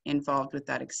involved with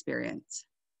that experience.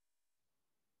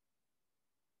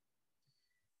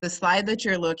 The slide that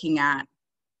you're looking at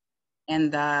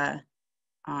and the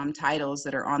titles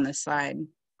that are on the slide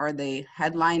are the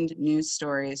headlined news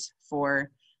stories for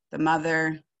the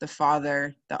mother, the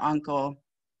father, the uncle,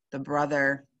 the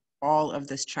brother, all of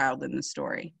this child in the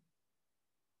story.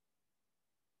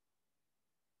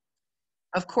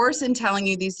 Of course, in telling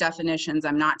you these definitions,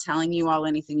 I'm not telling you all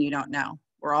anything you don't know.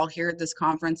 We're all here at this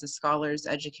conference as scholars,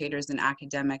 educators, and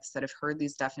academics that have heard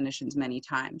these definitions many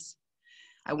times.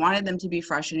 I wanted them to be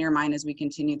fresh in your mind as we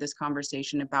continue this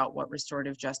conversation about what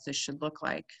restorative justice should look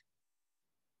like.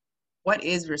 What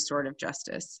is restorative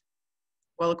justice?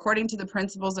 Well, according to the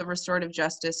principles of restorative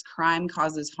justice, crime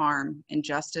causes harm, and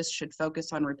justice should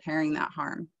focus on repairing that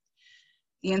harm.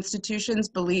 The institutions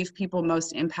believe people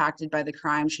most impacted by the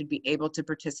crime should be able to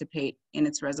participate in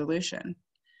its resolution.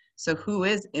 So who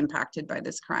is impacted by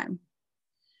this crime?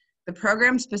 The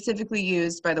program specifically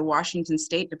used by the Washington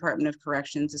State Department of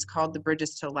Corrections is called the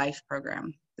Bridges to Life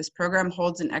program. This program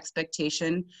holds an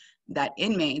expectation that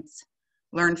inmates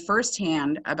learn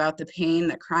firsthand about the pain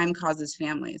that crime causes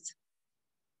families,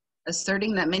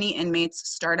 asserting that many inmates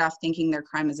start off thinking their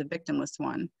crime is a victimless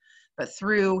one, but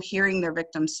through hearing their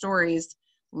victim stories,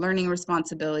 learning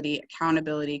responsibility,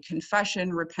 accountability,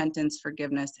 confession, repentance,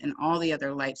 forgiveness, and all the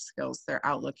other life skills, their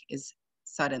outlook is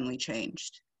suddenly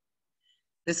changed.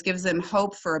 This gives them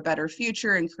hope for a better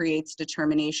future and creates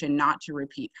determination not to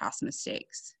repeat past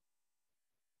mistakes.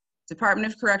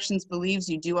 Department of Corrections believes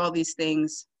you do all these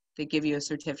things, they give you a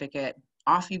certificate,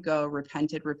 off you go,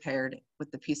 repented, repaired,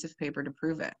 with the piece of paper to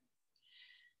prove it.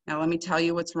 Now let me tell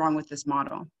you what's wrong with this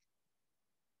model.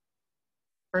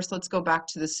 First, let's go back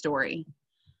to the story.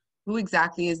 Who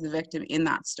exactly is the victim in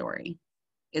that story?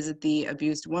 Is it the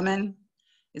abused woman?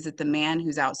 Is it the man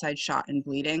who's outside shot and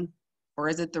bleeding? Or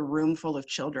is it the room full of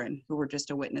children who were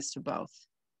just a witness to both?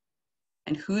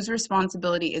 And whose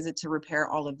responsibility is it to repair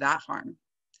all of that harm?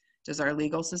 Does our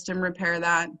legal system repair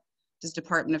that? Does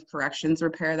Department of Corrections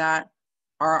repair that?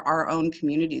 Are our own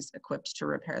communities equipped to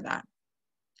repair that?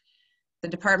 The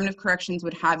Department of Corrections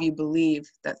would have you believe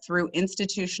that through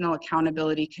institutional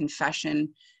accountability, confession,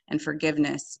 and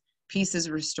forgiveness, peace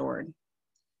is restored.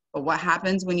 But what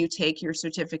happens when you take your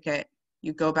certificate,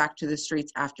 you go back to the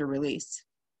streets after release?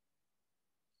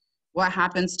 What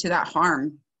happens to that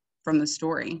harm from the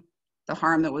story, the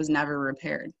harm that was never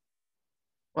repaired?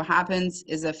 What happens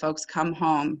is that folks come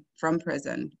home from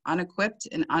prison, unequipped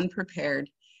and unprepared,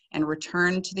 and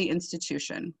return to the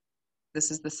institution.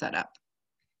 This is the setup.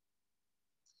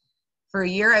 For a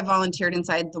year, I volunteered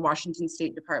inside the Washington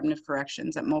State Department of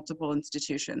Corrections at multiple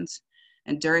institutions.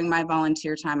 And during my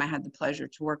volunteer time, I had the pleasure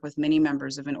to work with many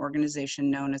members of an organization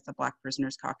known as the Black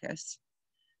Prisoners Caucus.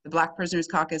 The Black Prisoners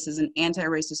Caucus is an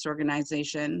anti-racist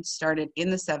organization started in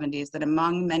the 70s that,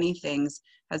 among many things,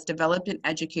 has developed an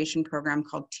education program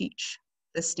called TEACH.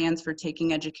 This stands for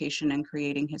Taking Education and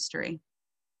Creating History.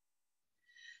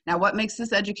 Now, what makes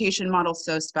this education model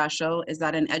so special is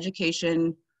that an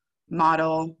education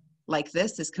model like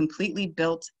this is completely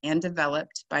built and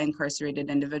developed by incarcerated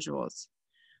individuals.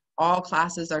 All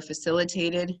classes are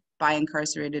facilitated by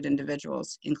incarcerated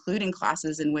individuals, including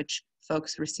classes in which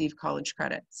folks receive college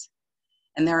credits.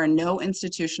 And there are no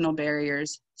institutional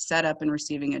barriers set up in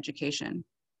receiving education.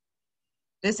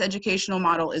 This educational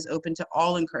model is open to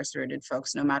all incarcerated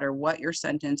folks, no matter what your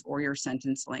sentence or your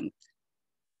sentence length.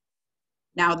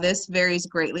 Now, this varies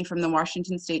greatly from the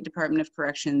Washington State Department of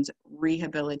Corrections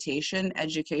rehabilitation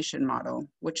education model,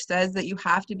 which says that you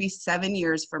have to be 7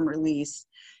 years from release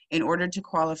in order to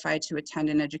qualify to attend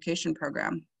an education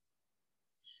program.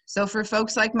 So for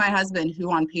folks like my husband,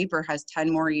 who on paper has 10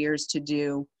 more years to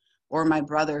do, or my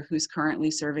brother, who's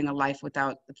currently serving a life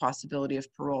without the possibility of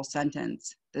parole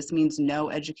sentence, this means no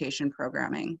education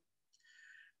programming.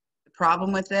 The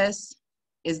problem with this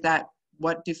is that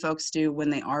what do folks do when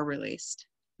they are released?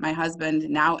 My husband,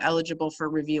 now eligible for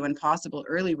review and possible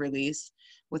early release,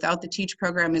 without the TEACH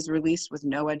program, is released with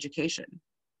no education.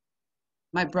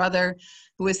 My brother,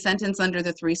 who is sentenced under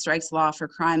the 3 strikes law for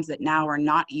crimes that now are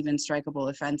not even strikeable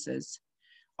offenses,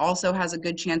 also has a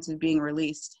good chance of being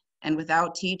released, and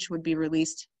without TEACH would be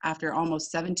released after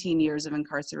almost 17 years of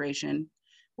incarceration,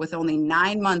 with only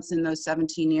 9 months in those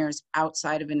 17 years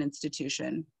outside of an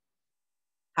institution,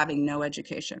 having no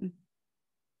education.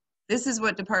 This is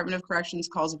what Department of Corrections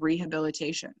calls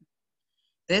rehabilitation.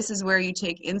 This is where you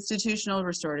take institutional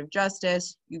restorative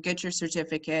justice, you get your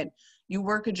certificate, you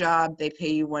work a job, they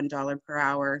pay you $1 per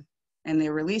hour, and they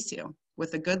release you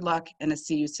with a good luck and a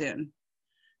see you soon.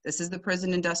 This is the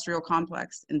prison industrial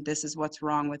complex, and this is what's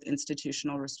wrong with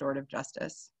institutional restorative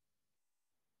justice.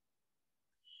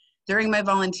 During my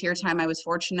volunteer time, I was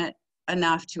fortunate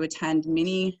enough to attend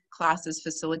many classes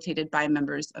facilitated by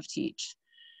members of TEACH.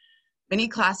 Many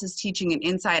classes teaching an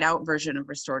inside-out version of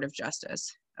restorative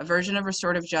justice, a version of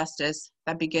restorative justice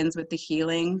that begins with the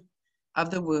healing of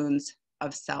the wounds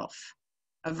of self,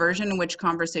 a version in which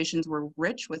conversations were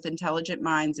rich with intelligent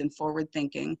minds and forward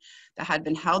thinking that had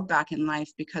been held back in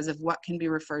life because of what can be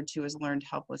referred to as learned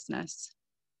helplessness.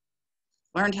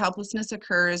 Learned helplessness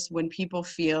occurs when people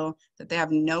feel that they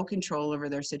have no control over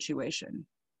their situation.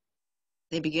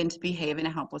 They begin to behave in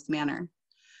a helpless manner.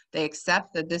 They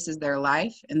accept that this is their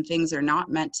life and things are not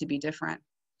meant to be different.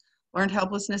 Learned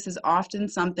helplessness is often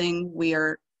something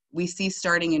we see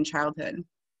starting in childhood.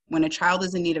 When a child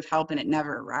is in need of help and it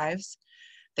never arrives,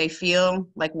 they feel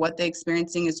like what they're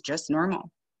experiencing is just normal.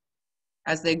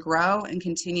 As they grow and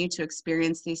continue to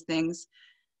experience these things,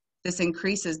 this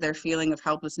increases their feeling of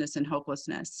helplessness and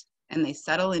hopelessness, and they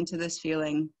settle into this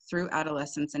feeling through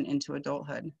adolescence and into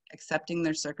adulthood, accepting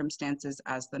their circumstances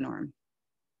as the norm.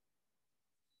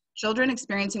 Children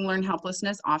experiencing learned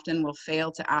helplessness often will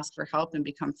fail to ask for help and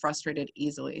become frustrated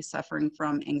easily, suffering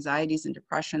from anxieties and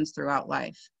depressions throughout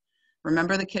life.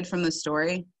 Remember the kid from the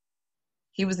story?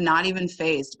 He was not even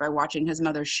fazed by watching his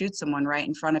mother shoot someone right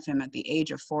in front of him at the age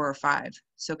of 4 or 5.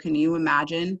 So can you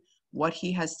imagine what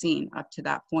he has seen up to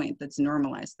that point that's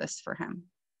normalized this for him?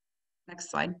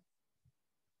 Next slide.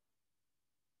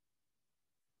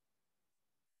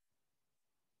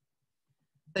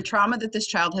 The trauma that this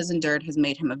child has endured has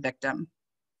made him a victim,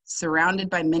 surrounded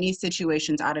by many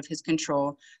situations out of his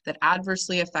control that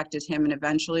adversely affected him and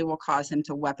eventually will cause him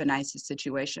to weaponize his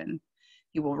situation.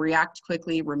 He will react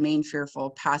quickly, remain fearful,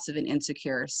 passive, and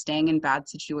insecure, staying in bad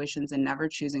situations and never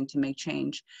choosing to make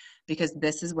change because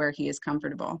this is where he is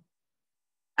comfortable.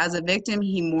 As a victim,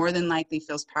 he more than likely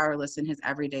feels powerless in his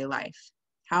everyday life.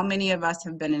 How many of us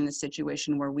have been in a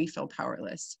situation where we feel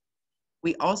powerless?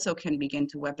 We also can begin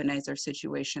to weaponize our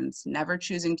situations, never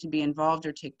choosing to be involved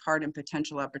or take part in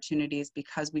potential opportunities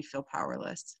because we feel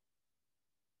powerless.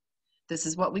 This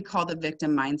is what we call the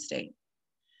victim mind state,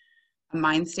 a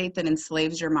mind state that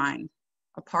enslaves your mind,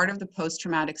 a part of the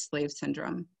post-traumatic slave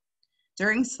syndrome.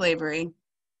 During slavery,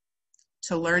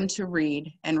 to learn to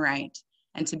read and write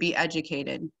and to be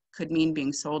educated could mean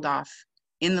being sold off,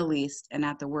 in the least, and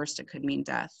at the worst, it could mean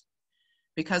death.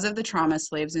 Because of the trauma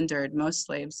slaves endured, most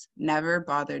slaves never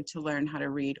bothered to learn how to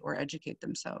read or educate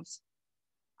themselves.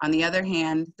 On the other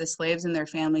hand, the slaves and their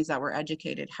families that were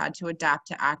educated had to adapt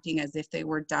to acting as if they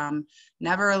were dumb,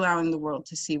 never allowing the world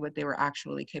to see what they were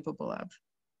actually capable of.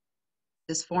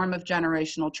 This form of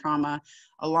generational trauma,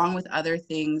 along with other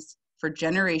things for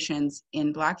generations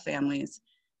in Black families,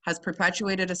 has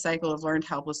perpetuated a cycle of learned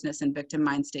helplessness and victim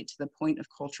mind state to the point of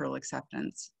cultural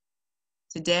acceptance.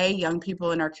 Today, young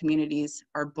people in our communities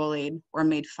are bullied or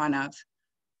made fun of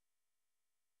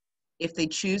if they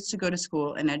choose to go to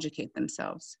school and educate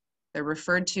themselves. They're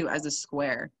referred to as a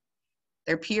square.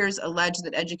 Their peers allege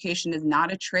that education is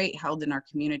not a trait held in our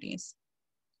communities.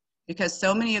 Because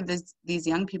so many of these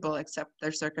young people accept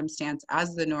their circumstance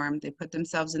as the norm, they put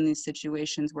themselves in these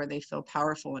situations where they feel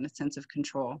powerful and a sense of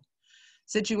control.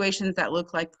 Situations that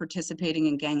look like participating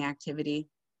in gang activity,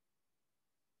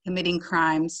 committing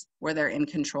crimes where they're in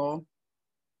control,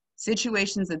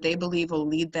 situations that they believe will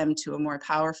lead them to a more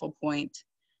powerful point,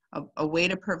 a way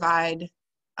to provide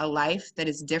a life that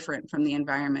is different from the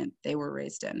environment they were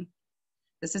raised in.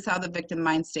 This is how the victim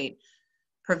mind state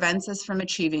prevents us from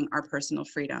achieving our personal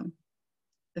freedom.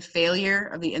 The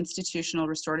failure of the institutional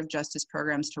restorative justice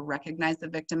programs to recognize the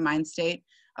victim mind state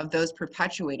of those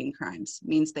perpetuating crimes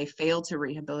means they fail to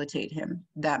rehabilitate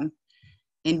them.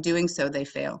 In doing so, they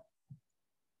fail.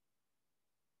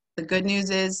 The good news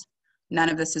is none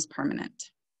of this is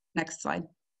permanent. Next slide.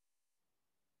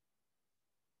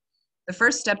 The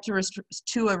first step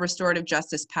to a restorative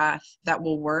justice path that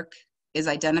will work is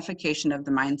identification of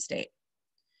the mind state.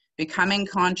 Becoming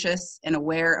conscious and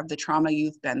aware of the trauma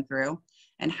you've been through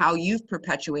and how you've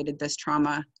perpetuated this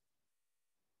trauma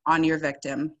on your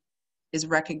victim is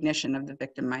recognition of the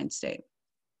victim mind state.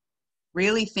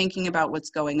 Really thinking about what's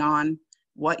going on,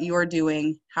 what you're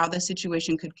doing, how the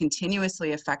situation could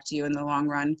continuously affect you in the long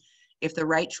run if the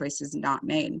right choice is not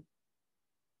made.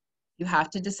 You have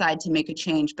to decide to make a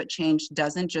change, but change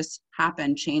doesn't just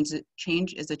happen. Change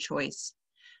is a choice.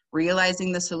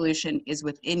 Realizing the solution is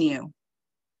within you.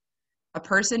 A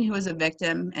person who is a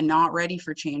victim and not ready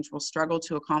for change will struggle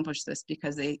to accomplish this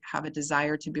because they have a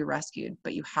desire to be rescued.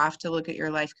 But you have to look at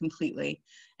your life completely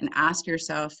and ask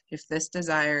yourself if this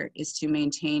desire is to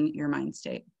maintain your mind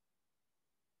state.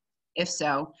 If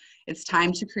so, it's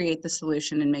time to create the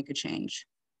solution and make a change.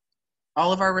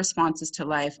 All of our responses to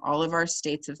life, all of our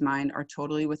states of mind are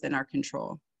totally within our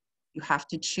control. You have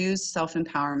to choose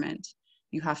self-empowerment.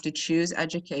 You have to choose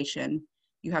education.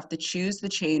 You have to choose the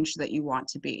change that you want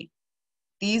to be.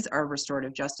 These are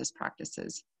restorative justice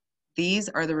practices. These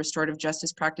are the restorative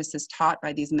justice practices taught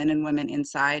by these men and women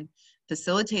inside,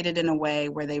 facilitated in a way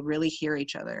where they really hear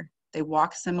each other. They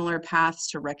walk similar paths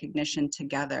to recognition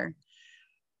together.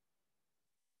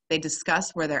 They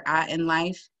discuss where they're at in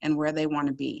life and where they want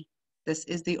to be. This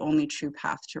is the only true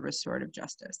path to restorative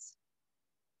justice.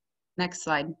 Next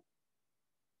slide.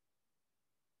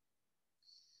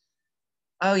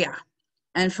 Oh yeah,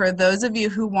 and for those of you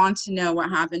who want to know what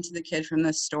happened to the kid from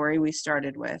the story we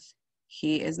started with,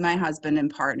 he is my husband and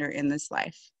partner in this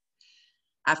life.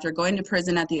 After going to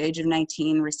prison at the age of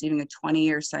 19, receiving a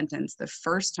 20-year sentence, the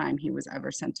first time he was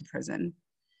ever sent to prison,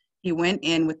 he went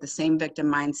in with the same victim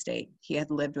mind state he had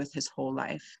lived with his whole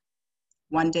life.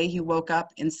 One day he woke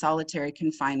up in solitary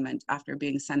confinement after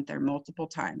being sent there multiple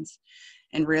times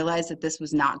and realized that this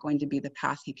was not going to be the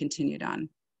path he continued on.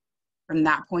 From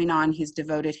that point on, he's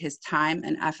devoted his time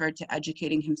and effort to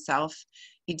educating himself.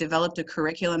 He developed a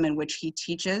curriculum in which he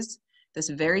teaches this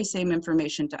very same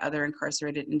information to other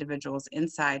incarcerated individuals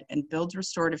inside and builds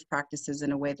restorative practices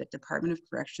in a way that Department of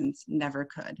Corrections never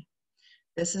could.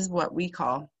 This is what we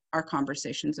call our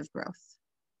conversations of growth.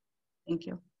 Thank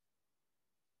you.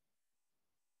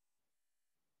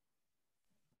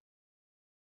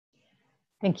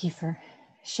 Thank you for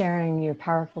sharing your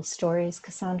powerful stories,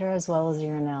 Cassandra, as well as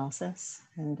your analysis,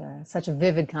 and such a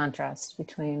vivid contrast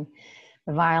between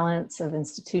the violence of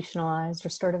institutionalized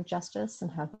restorative justice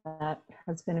and how that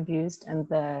has been abused, and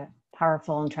the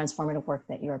powerful and transformative work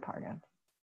that you're a part of.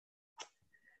 I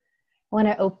want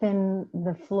to open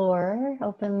the floor,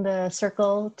 open the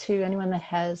circle to anyone that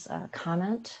has a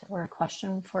comment or a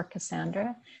question for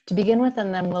Cassandra to begin with,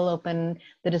 and then we'll open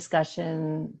the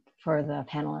discussion for the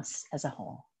panelists as a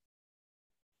whole.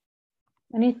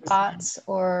 Any thoughts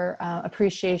or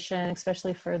appreciation,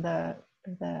 especially for the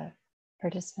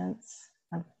participants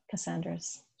of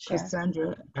Cassandra's share?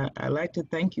 Cassandra, I'd like to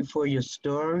thank you for your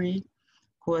story.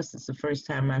 Of course, it's the first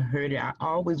time I heard it. I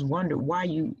always wondered why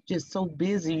you just so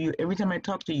busy. Every time I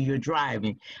talk to you, you're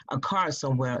driving a car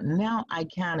somewhere. Now I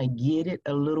kind of get it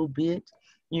a little bit.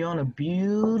 You're on a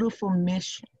beautiful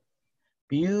mission,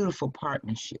 beautiful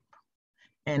partnership.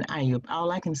 And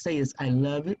all I can say is I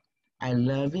love it, I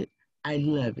love it, I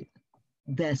love it.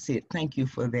 That's it. Thank you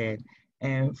for that.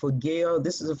 And for Gayle,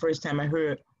 this is the first time I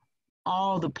heard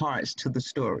all the parts to the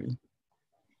story.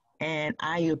 And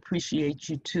I appreciate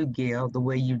you too, Gayle, the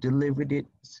way you delivered it.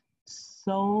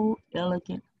 So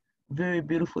elegant, very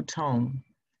beautiful tone.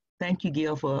 Thank you,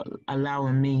 Gayle, for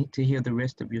allowing me to hear the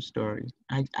rest of your story.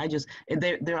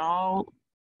 They're all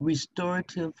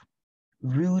restorative,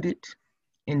 rooted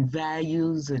in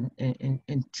values and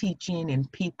teaching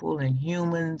and people and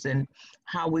humans and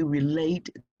how we relate.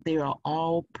 They are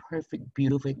all perfect,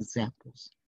 beautiful examples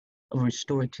of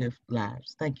restorative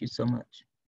lives. Thank you so much.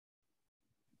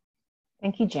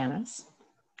 Thank you, Janice.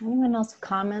 Anyone else with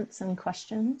comments and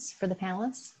questions for the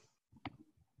panelists?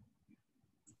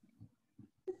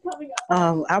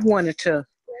 I wanted to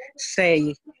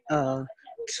say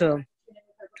to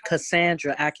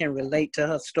Cassandra, I can relate to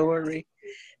her story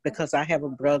because I have a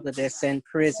brother that's in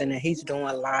prison and he's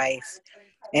doing life,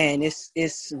 and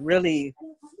it's really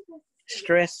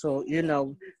stressful, you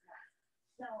know,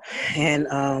 and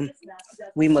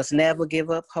we must never give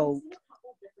up hope,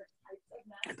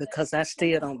 because I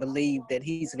still don't believe that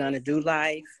he's gonna do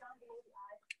life.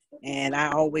 And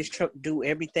I always do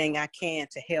everything I can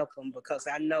to help him, because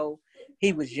I know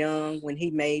he was young when he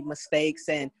made mistakes,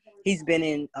 and he's been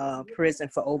in prison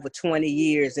for over 20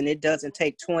 years, and it doesn't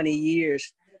take 20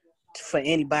 years for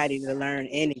anybody to learn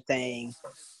anything,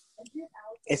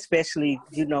 especially,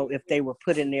 you know, if they were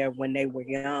put in there when they were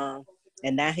young,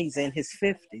 and now he's in his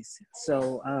 50s.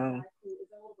 So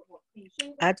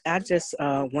I just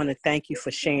want to thank you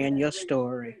for sharing your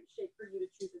story.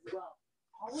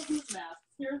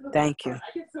 Thank you.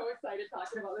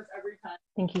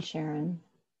 Thank you, Sharon.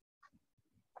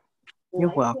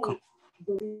 You're welcome.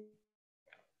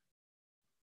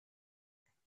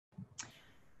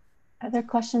 Other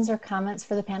questions or comments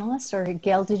for the panelists? Or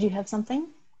Gayle, did you have something?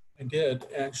 I did.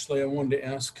 Actually, I wanted to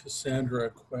ask Cassandra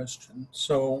a question.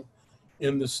 So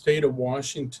in the state of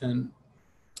Washington,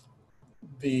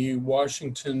 the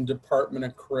Washington Department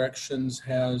of Corrections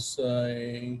has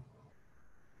a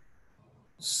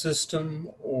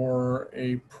system or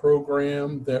a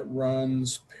program that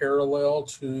runs parallel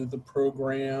to the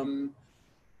program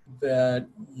that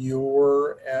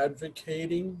you're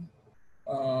advocating.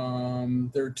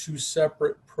 They're two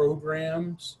separate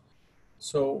programs.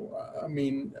 So, I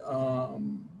mean,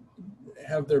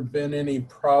 have there been any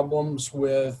problems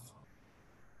with,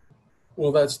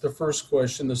 well, that's the first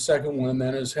question. The second one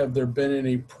then is, have there been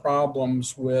any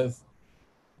problems with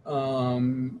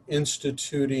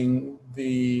instituting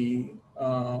the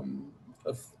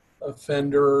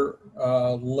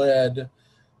offender-led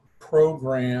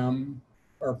program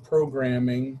or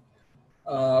programming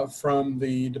from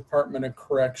the Department of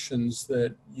Corrections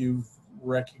that you've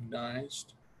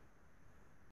recognized?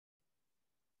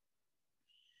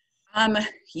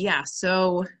 Yeah,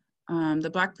 so the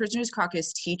Black Prisoners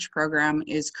Caucus Teach program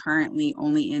is currently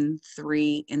only in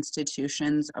 3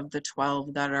 institutions of the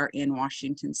 12 that are in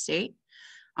Washington State.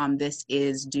 This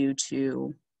is due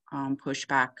to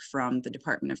pushback from the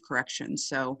Department of Corrections.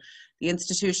 So the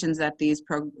institutions that this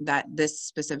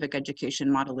specific education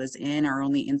model is in are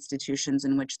only institutions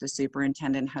in which the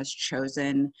superintendent has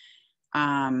chosen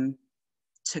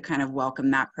to kind of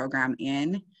welcome that program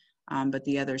in, but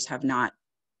the others have not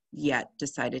yet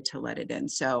decided to let it in.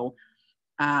 So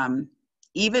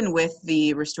even with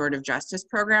the restorative justice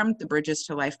program, the Bridges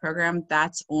to Life program,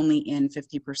 that's only in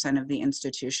 50% of the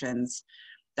institutions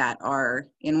that are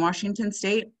in Washington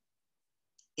State.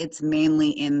 It's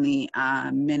mainly in the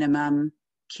minimum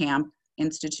camp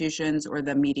institutions or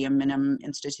the medium minimum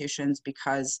institutions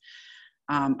because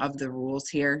of the rules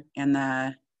here and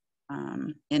the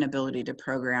inability to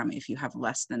program if you have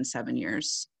less than 7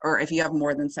 years, or if you have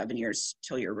more than 7 years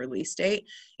till your release date.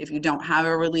 If you don't have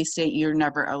a release date, you're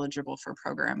never eligible for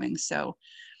programming. So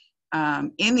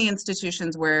in the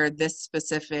institutions where this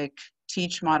specific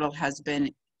teach model has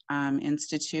been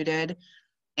instituted,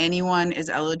 anyone is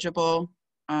eligible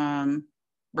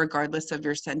regardless of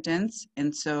your sentence.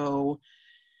 And so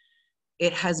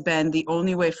it has been the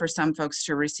only way for some folks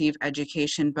to receive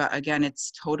education, but again,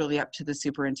 it's totally up to the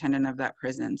superintendent of that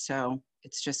prison. So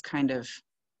it's just kind of,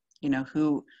 you know,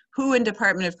 who in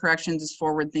Department of Corrections is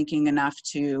forward thinking enough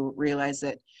to realize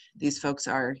that these folks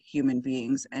are human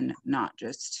beings and not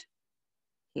just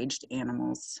caged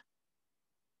animals.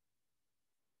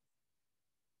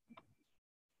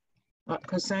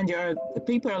 Cassandra, are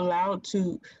people allowed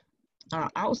to,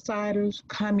 outsiders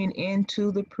coming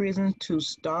into the prison to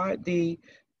start the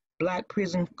Black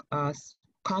Prison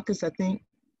Caucus, I think?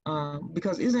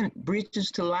 Because isn't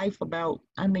Bridges to Life about,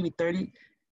 maybe 30,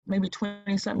 maybe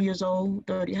 20 something years old,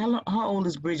 30? How old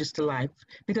is Bridges to Life?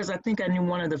 Because I think I knew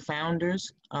one of the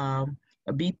founders, a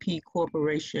BP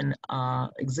Corporation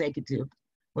executive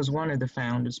was one of the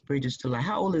founders, Bridges to Life.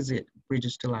 How old is it,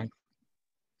 Bridges to Life?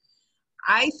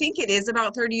 I think it is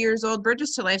about 30 years old.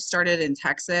 Bridges to Life started in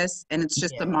Texas, and it's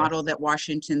just the model that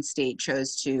Washington State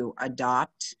chose to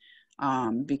adopt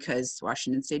because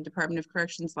Washington State Department of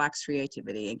Corrections lacks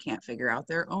creativity and can't figure out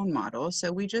their own model.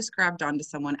 So we just grabbed onto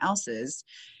someone else's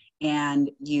and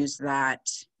used that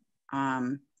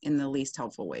in the least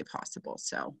helpful way possible.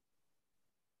 So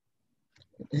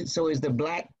is the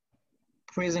Black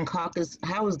Prison Caucus,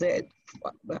 how is that?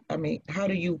 I mean,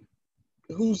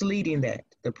 who's leading that?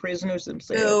 The prisoners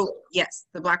themselves? So yes,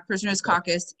 the Black Prisoners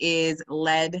Caucus is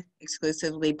led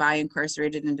exclusively by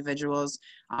incarcerated individuals.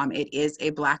 It is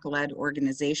a Black-led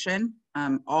organization.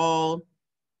 All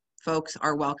folks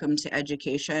are welcome to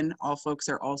education. All folks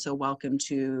are also welcome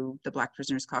to the Black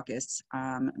Prisoners Caucus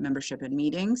membership and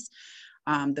meetings.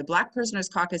 The Black Prisoners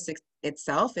Caucus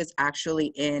itself is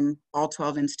actually in all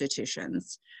 12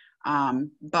 institutions,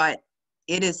 but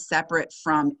it is separate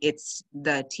from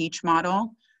the teach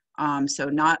model. So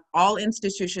not all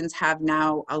institutions have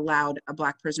now allowed a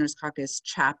Black Prisoners Caucus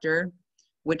chapter,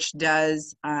 which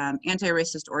does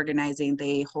anti-racist organizing.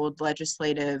 They hold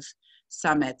legislative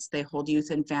summits. They hold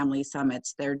youth and family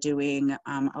summits. They're doing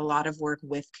a lot of work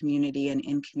with community and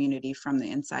in community from the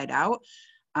inside out.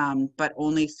 But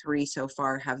only 3 so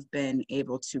far have been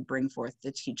able to bring forth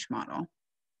the teach model.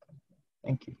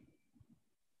 Thank you.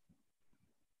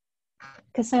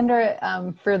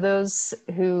 Cassandra, for those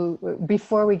who,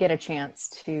 before we get a chance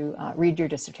to read your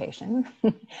dissertation,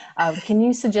 can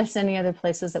you suggest any other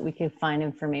places that we could find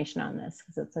information on this?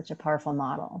 Because it's such a powerful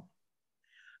model.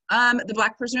 The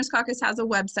Black Prisoners Caucus has a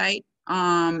website,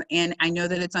 and I know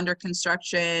that it's under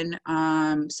construction,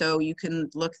 so you can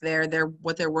look there.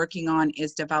 What they're working on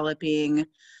is developing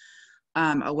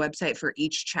a website for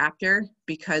each chapter,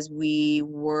 because we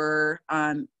were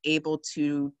able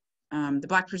to, the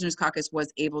Black Prisoners Caucus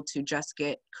was able to just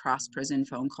get cross-prison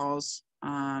phone calls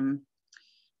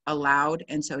allowed.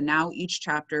 And so now each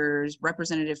chapter's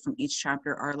representative from each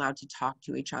chapter are allowed to talk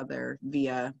to each other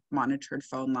via monitored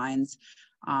phone lines,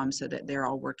 so that they're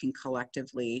all working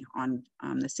collectively on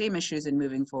the same issues and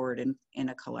moving forward in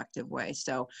a collective way.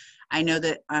 So I know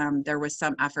that there was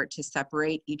some effort to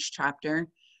separate each chapter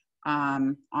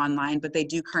online, but they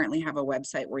do currently have a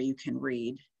website where you can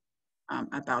read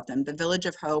about them. The Village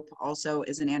of Hope also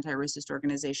is an anti-racist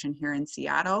organization here in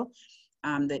Seattle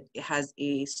that has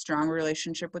a strong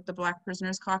relationship with the Black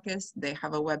Prisoners Caucus. They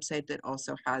have a website that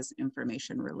also has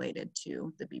information related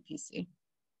to the BPC.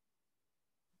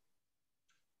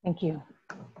 Thank you.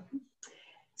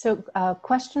 So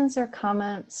questions or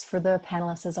comments for the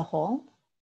panelists as a whole?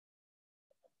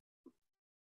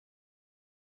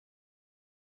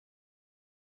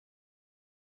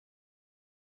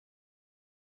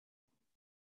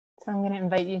 So I'm going to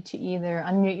invite you to either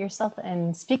unmute yourself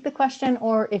and speak the question,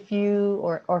 or if you,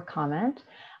 or comment,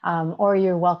 or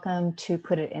you're welcome to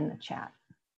put it in the chat.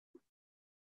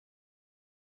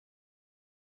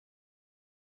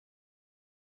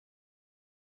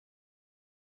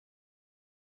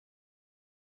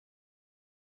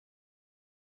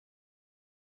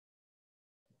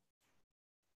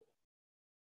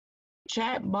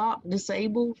 Chat box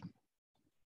disabled?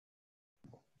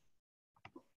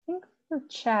 think the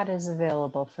chat is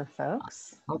available for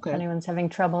folks. Okay. If anyone's having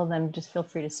trouble, then just feel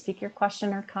free to speak your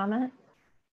question or comment.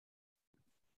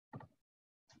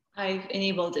 I've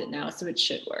enabled it now, so it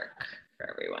should work for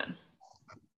everyone.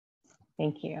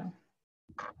 Thank you.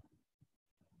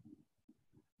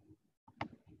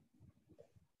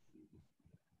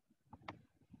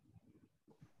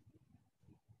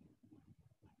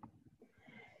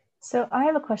 So I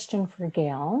have a question for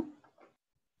Gayle.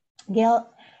 Gayle,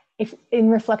 if in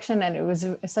reflection, and it was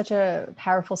such a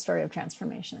powerful story of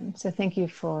transformation. So thank you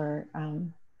for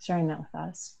sharing that with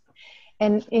us.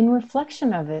 And in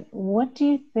reflection of it, what do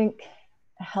you think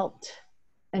helped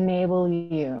enable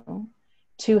you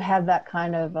to have that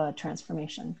kind of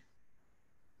transformation?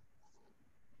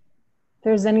 If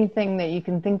there's anything that you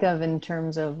can think of in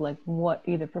terms of like what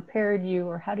either prepared you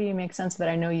or how do you make sense of it?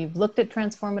 I know you've looked at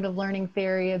transformative learning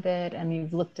theory a bit and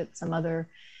you've looked at some other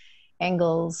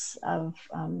angles of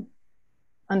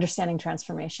understanding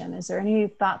transformation. Is there any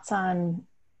thoughts on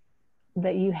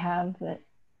that you have that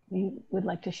you would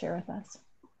like to share with us?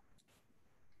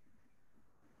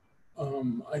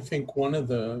 I think one of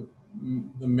the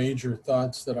major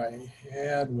thoughts that I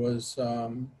had was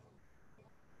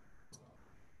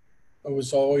I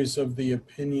was always of the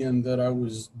opinion that I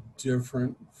was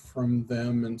different from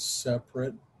them and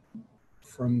separate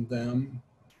from them.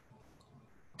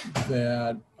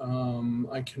 That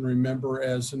I can remember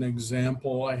as an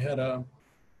example, I had an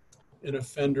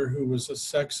offender who was a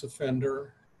sex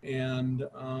offender, and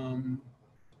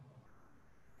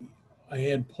I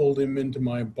had pulled him into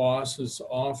my boss's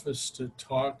office to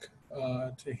talk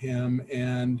to him,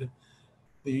 and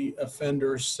the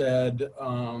offender said,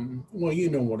 well, you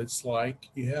know what it's like.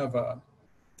 You have a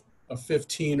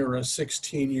 15 or a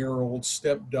 16-year-old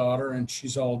stepdaughter, and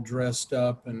she's all dressed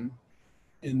up and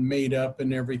made up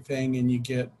and everything, and you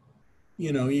get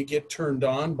turned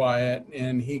on by it.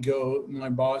 And my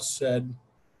boss said,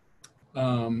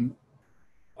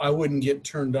 I wouldn't get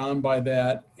turned on by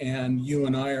that, and you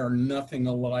and I are nothing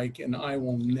alike, and I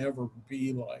will never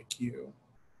be like you.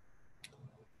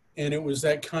 And it was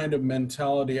that kind of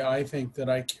mentality, I think, that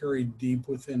I carried deep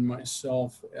within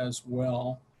myself as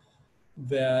well,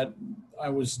 that I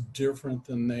was different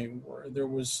than they were. There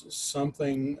was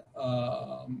something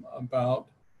about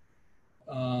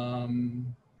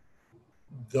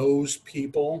those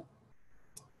people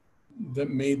that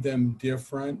made them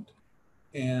different.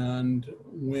 And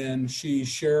when she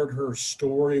shared her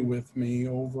story with me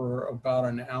over about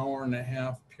an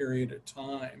hour-and-a-half period of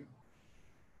time,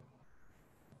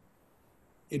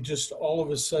 it just, all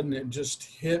of a sudden, it just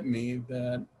hit me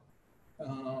that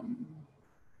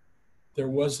there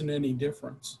wasn't any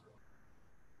difference.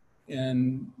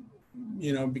 And,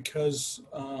 because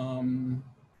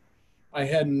I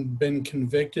hadn't been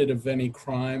convicted of any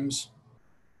crimes,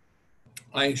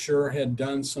 I sure had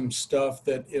done some stuff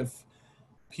that if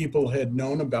people had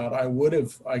known about,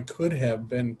 I could have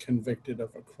been convicted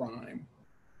of a crime,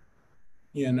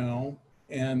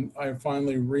 And I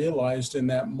finally realized in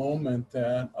that moment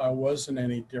that I wasn't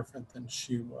any different than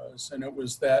she was. And it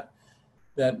was that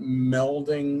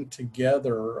melding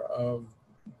together of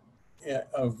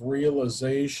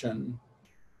realization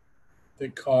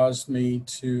that caused me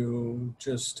to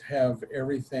just have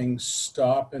everything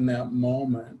stop in that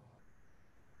moment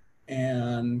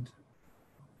and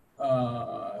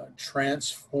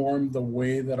transform the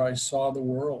way that I saw the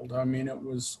world. I mean, it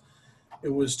was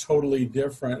totally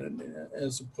different,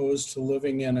 as opposed to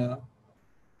living in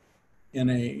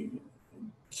a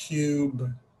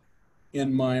cube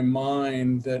in my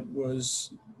mind that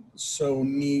was so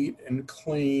neat and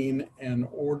clean and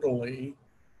orderly.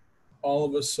 All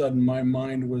of a sudden, my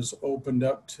mind was opened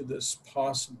up to this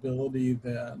possibility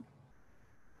that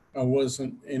I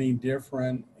wasn't any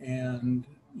different. And,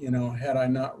 had I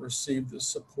not received the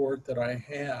support that I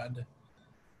had,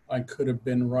 I could have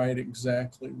been right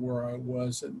exactly where I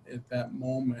was at that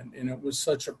moment. And it was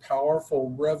such a powerful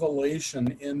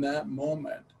revelation in that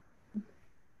moment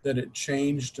that it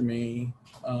changed me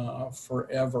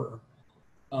forever.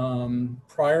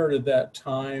 Prior to that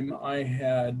time, I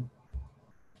had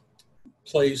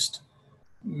placed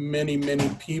many, many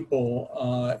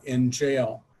people in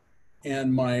jail.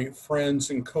 And my friends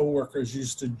and coworkers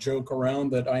used to joke around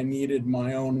that I needed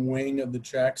my own wing of the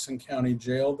Jackson County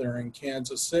Jail there in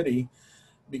Kansas City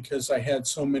because I had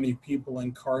so many people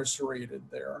incarcerated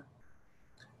there.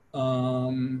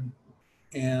 And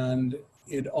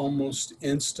it almost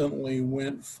instantly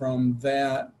went from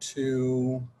that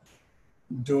to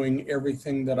doing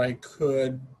everything that I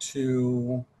could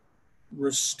to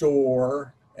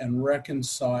restore and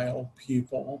reconcile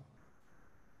people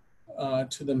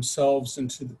to themselves and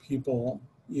to the people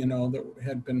you know, that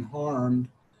had been harmed.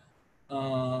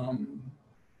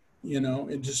 You know,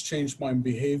 it just changed my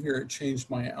behavior. It changed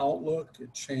my outlook.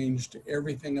 It changed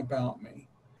everything about me.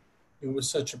 It was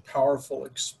such a powerful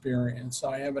experience.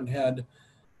 I haven't had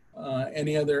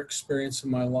any other experience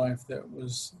in my life that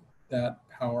was that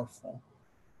powerful.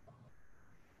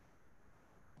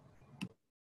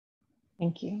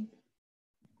 Thank you.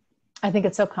 I think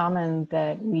it's so common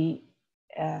that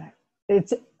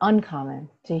it's uncommon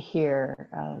to hear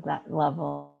that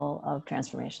level of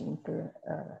transformation through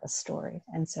a story.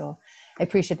 And so I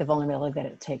appreciate the vulnerability that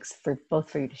it takes for both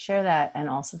for you to share that and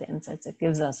also the insights it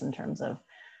gives us in terms of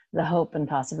the hope and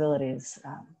possibilities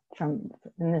from,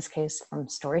 in this case, from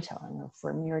storytelling or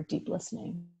from your deep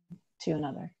listening to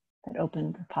another that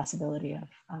opened the possibility of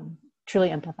truly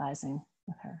empathizing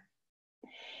with her.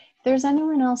 If there's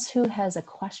anyone else who has a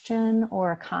question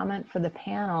or a comment for the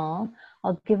panel,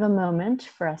 I'll give a moment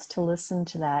for us to listen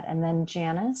to that. And then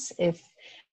Janice, if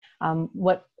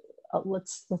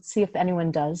let's see if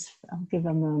anyone does. I'll give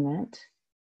a moment.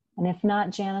 And if not,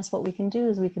 Janice, what we can do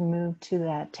is we can move to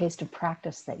that taste of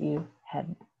practice that you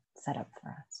had set up for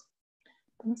us.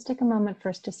 But let's take a moment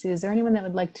first to see, is there anyone that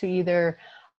would like to either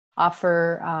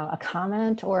offer a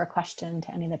comment or a question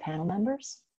to any of the panel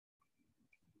members?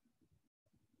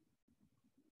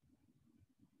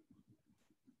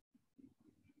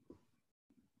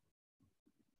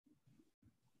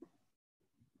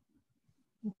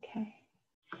 Okay.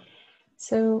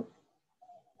 So,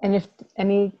 and if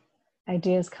any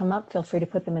ideas come up, feel free to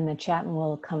put them in the chat and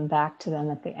we'll come back to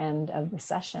them at the end of the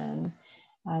session.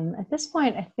 At this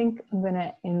point, I think I'm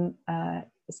going to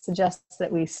suggest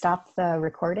that we stop the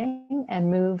recording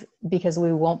and move, because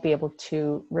we won't be able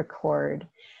to record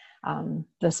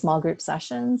the small group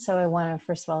session. So I want to,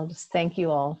 first of all, just thank you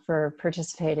all for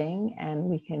participating, and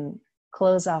we can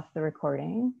close off the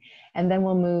recording, and then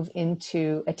we'll move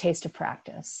into a taste of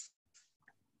practice.